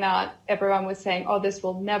first came out, everyone was saying, this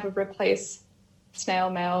will never replace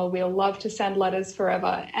snail mail. We'll love to send letters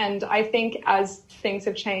forever. And I think as things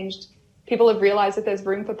have changed, people have realized that there's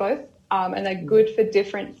room for both, and they're good for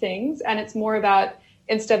different things. And it's more about,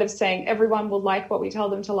 instead of saying everyone will like what we tell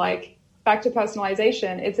them to like, back to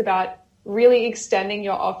personalization, it's about really extending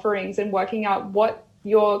your offerings and working out what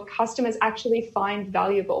your customers actually find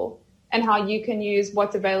valuable and how you can use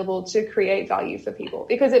what's available to create value for people,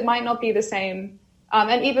 because it might not be the same.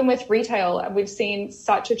 And even with retail, we've seen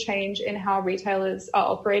such a change in how retailers are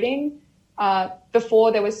operating.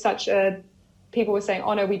 Before there was people were saying,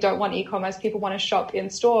 no, we don't want e-commerce. People want to shop in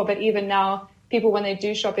store. But even now, people, when they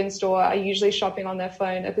do shop in store, are usually shopping on their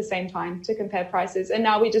phone at the same time to compare prices. And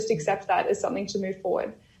now we just accept that as something to move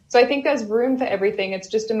forward. So I think there's room for everything. It's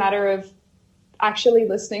just a matter of actually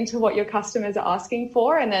listening to what your customers are asking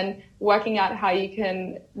for and then working out how you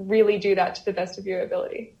can really do that to the best of your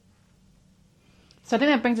ability. So I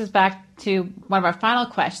think that brings us back to one of our final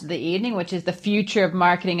questions of the evening, which is the future of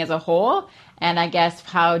marketing as a whole. And I guess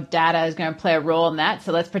how data is going to play a role in that.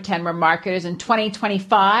 So let's pretend we're marketers in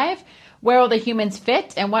 2025. Where will the humans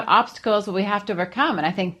fit and what obstacles will we have to overcome? And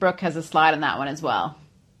I think Brooke has a slide on that one as well.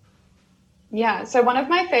 Yeah, so one of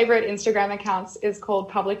my favorite Instagram accounts is called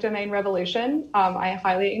Public Domain Revolution. I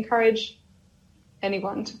highly encourage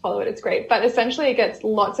anyone to follow it. It's great. But essentially it gets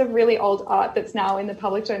lots of really old art that's now in the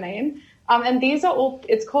public domain. And these are all,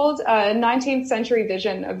 it's called a 19th century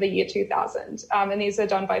vision of the year 2000. And these are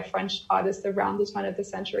done by French artists around the turn of the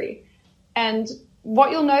century. And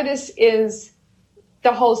what you'll notice is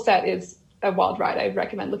the whole set is a wild ride. I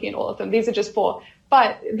recommend looking at all of them. These are just 4,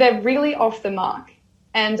 but they're really off the mark.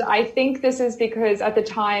 And I think this is because at the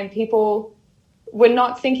time people were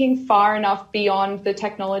not thinking far enough beyond the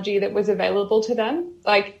technology that was available to them.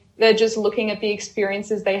 Like they're just looking at the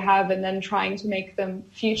experiences they have and then trying to make them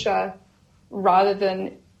future rather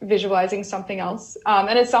than visualizing something else.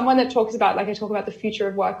 And as someone that talks about, I talk about the future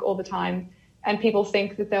of work all the time, and people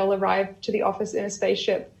think that they'll arrive to the office in a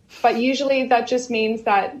spaceship. But usually that just means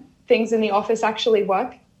that things in the office actually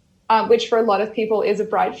work. Which for a lot of people is a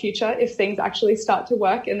bright future if things actually start to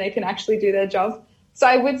work and they can actually do their job. So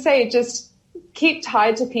I would say just keep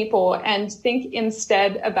tied to people and think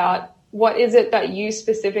instead about what is it that you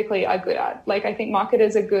specifically are good at. I think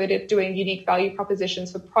marketers are good at doing unique value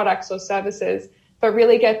propositions for products or services, but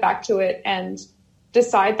really get back to it and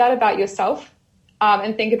decide that about yourself,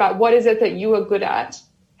 and think about what is it that you are good at.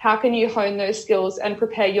 How can you hone those skills and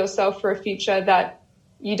prepare yourself for a future that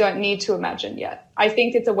you don't need to imagine yet. I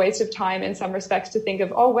think it's a waste of time in some respects to think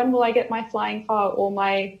of, when will I get my flying car or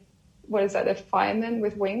my, a fireman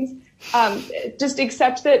with wings? Just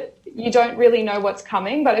accept that you don't really know what's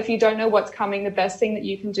coming, but if you don't know what's coming, the best thing that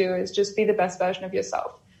you can do is just be the best version of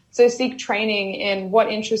yourself. So seek training in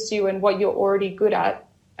what interests you and what you're already good at,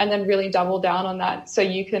 and then really double down on that so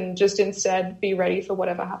you can just instead be ready for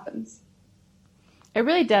whatever happens. It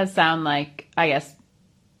really does sound like, I guess,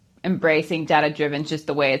 embracing data-driven is just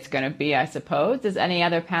the way it's going to be, I suppose. Does any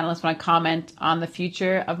other panelists want to comment on the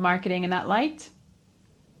future of marketing in that light?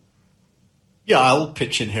 Yeah, I'll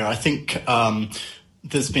pitch in here. I think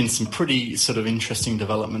there's been some pretty sort of interesting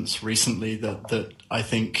developments recently that I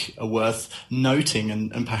think are worth noting,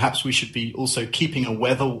 and perhaps we should be also keeping a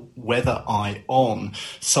weather eye on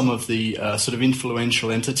some of the sort of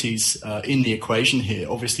influential entities in the equation here,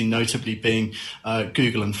 obviously notably being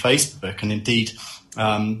Google and Facebook, and indeed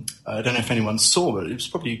I don't know if anyone saw, but it was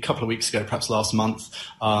probably a couple of weeks ago, perhaps last month,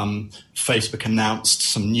 Facebook announced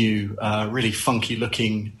some new, really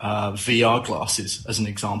funky-looking VR glasses, as an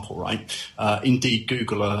example, right? Indeed,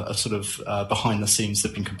 Google are sort of behind the scenes.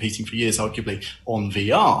 They've been competing for years, arguably, on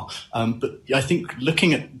VR. But I think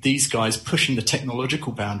looking at these guys pushing the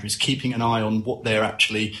technological boundaries, keeping an eye on what they're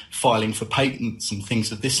actually filing for patents and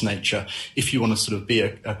things of this nature, if you want to sort of be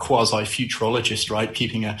a quasi-futurologist, right,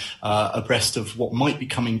 keeping abreast of what might be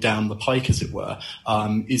coming down the pike, as it were,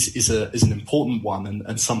 is an important one,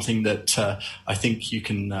 and something that I think you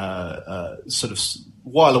can sort of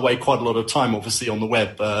while away quite a lot of time, obviously, on the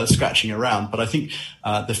web, scratching around. But I think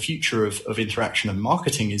the future of interaction and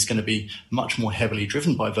marketing is going to be much more heavily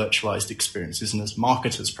driven by virtualized experiences. And as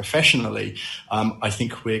marketers professionally, I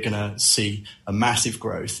think we're going to see a massive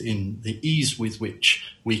growth in the ease with which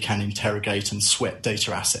we can interrogate and sweat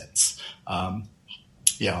data assets.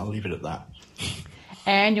 Yeah, I'll leave it at that.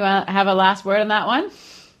 Aaron, you want to have a last word on that one?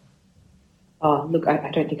 Oh, look,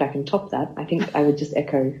 I don't think I can top that. I think I would just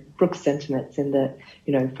echo Brooke's sentiments in that,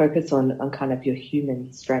 focus on kind of your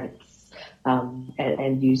human strengths,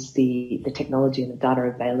 and use the technology and the data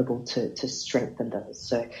available to strengthen those.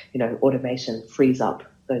 So, automation frees up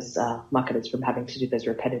those marketers from having to do those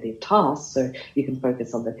repetitive tasks, so you can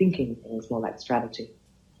focus on the thinking things more like strategy.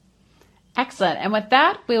 Excellent. And with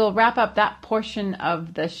that, we will wrap up that portion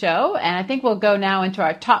of the show. And I think we'll go now into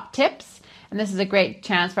our top tips. And this is a great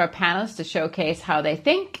chance for our panelists to showcase how they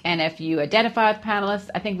think. And if you identify with panelists,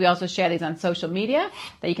 I think we also share these on social media,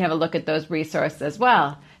 that you can have a look at those resources as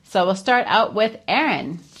well. So we'll start out with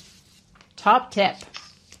Aaron. Top tip.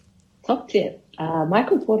 Top tip.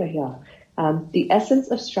 Michael Porter here. The essence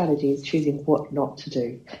of strategy is choosing what not to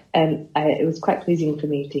do. And it was quite pleasing for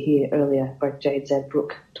me to hear earlier both Jade and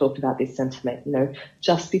Brooke talked about this sentiment.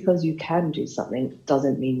 Just because you can do something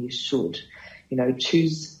doesn't mean you should.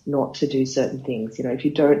 Choose not to do certain things. If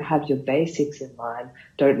you don't have your basics in mind,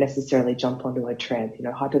 don't necessarily jump onto a trend.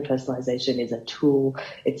 Hyper-personalization is a tool.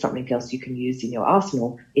 It's something else you can use in your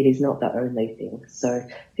arsenal. It is not the only thing. So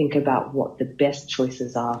think about what the best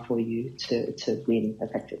choices are for you to win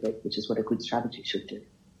effectively, which is what a good strategy should do.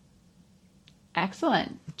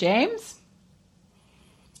 Excellent. James?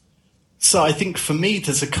 So I think for me,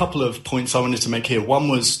 there's a couple of points I wanted to make here. One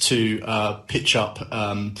was to pitch up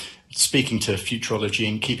speaking to futurology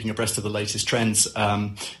and keeping abreast of the latest trends,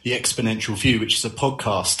 the Exponential View, which is a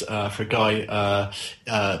podcast for a guy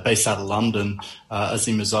based out of London,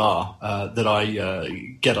 Azim Azar, that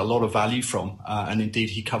I get a lot of value from. And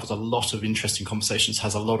indeed, he covers a lot of interesting conversations,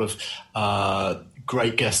 has a lot of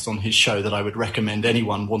great guests on his show that I would recommend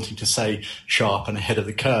anyone wanting to stay sharp and ahead of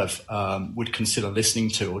the curve would consider listening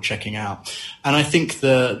to or checking out. And I think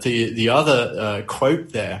the other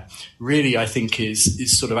quote there really, I think,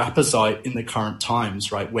 is sort of apposite in the current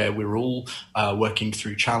times, right, where we're all working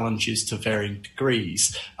through challenges to varying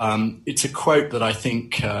degrees. It's a quote that I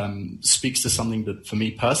think speaks to something that for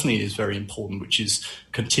me personally is very important, which is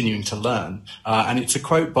continuing to learn. And it's a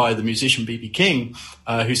quote by the musician B.B. King,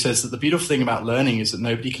 who says that the beautiful thing about learning is that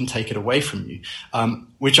nobody can take it away from you,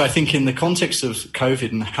 which I think in the context of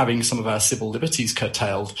COVID and having some of our civil liberties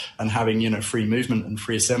curtailed and having, free movement and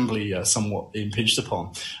free assembly somewhat impinged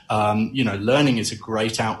upon, learning is a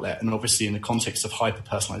great outlet. And obviously in the context of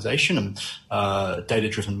hyper-personalization and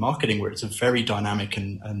data-driven marketing, where it's a very dynamic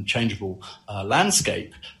and changeable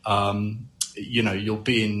landscape, you'll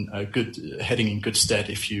be heading in good stead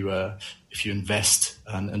if you invest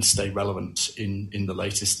and stay relevant in the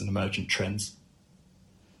latest and emergent trends.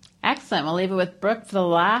 Excellent. We'll leave it with Brooke for the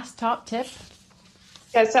last top tip.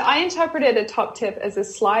 Yeah, so I interpreted a top tip as a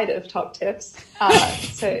slide of top tips.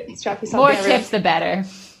 So strap yourself More in. tips, the better.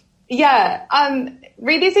 Yeah.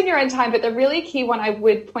 Read these in your own time, but the really key one I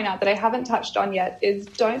would point out that I haven't touched on yet is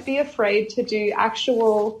don't be afraid to do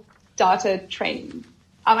actual data training.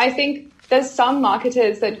 I think there's some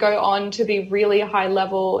marketers that go on to be really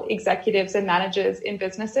high-level executives and managers in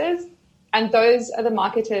businesses, and those are the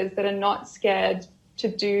marketers that are not scared to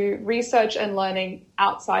do research and learning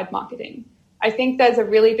outside marketing. I think there's a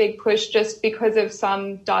really big push just because of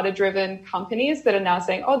some data-driven companies that are now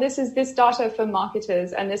saying, oh, this is this data for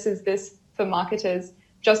marketers and this is this for marketers,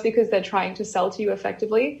 just because they're trying to sell to you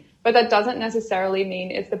effectively. But that doesn't necessarily mean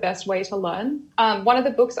it's the best way to learn. One of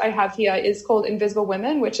the books I have here is called Invisible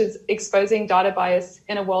Women, which is exposing data bias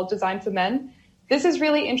in a world designed for men. This is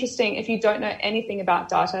really interesting if you don't know anything about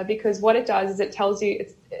data, because what it does is it tells you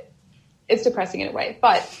it's depressing in a way,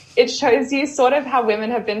 but it shows you sort of how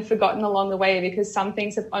women have been forgotten along the way because some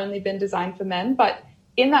things have only been designed for men. But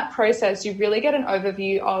in that process, you really get an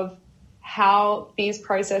overview of how these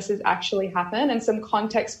processes actually happen and some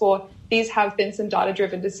context for these have been some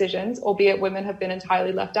data-driven decisions, albeit women have been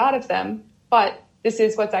entirely left out of them, but this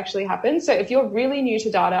is what's actually happened. So if you're really new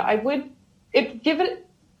to data, it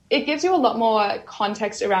gives you a lot more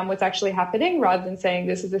context around what's actually happening rather than saying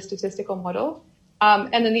this is a statistical model.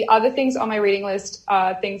 And then the other things on my reading list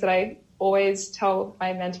are things that I always tell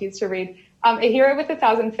my mentees to read. A Hero with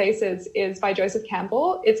 1,000 Faces is by Joseph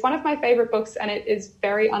Campbell. It's one of my favorite books and it is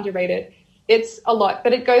very underrated. It's a lot,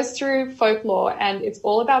 but it goes through folklore and it's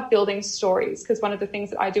all about building stories, because one of the things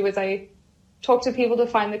that I do is I talk to people to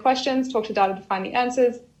find the questions, talk to data to find the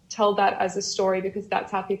answers, tell that as a story because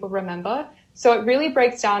that's how people remember. So it really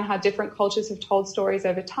breaks down how different cultures have told stories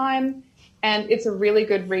over time, and it's a really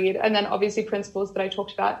good read. And then obviously principles that I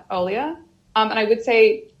talked about earlier. And I would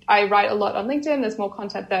say I write a lot on LinkedIn. There's more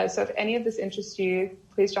content there. So if any of this interests you,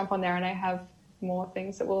 please jump on there and I have more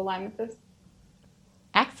things that will align with this.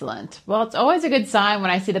 Excellent. Well, it's always a good sign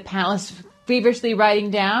when I see the panelists feverishly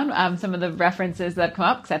writing down some of the references that have come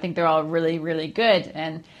up, because I think they're all really, really good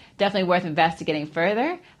and definitely worth investigating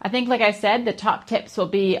further. I think, like I said, the top tips will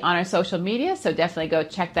be on our social media, so definitely go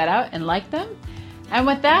check that out and like them. And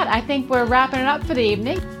with that, I think we're wrapping it up for the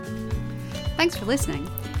evening. Thanks for listening.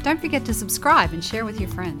 Don't forget to subscribe and share with your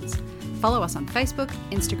friends. Follow us on Facebook,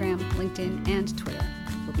 Instagram, LinkedIn, and Twitter.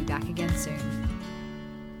 We'll be back again soon.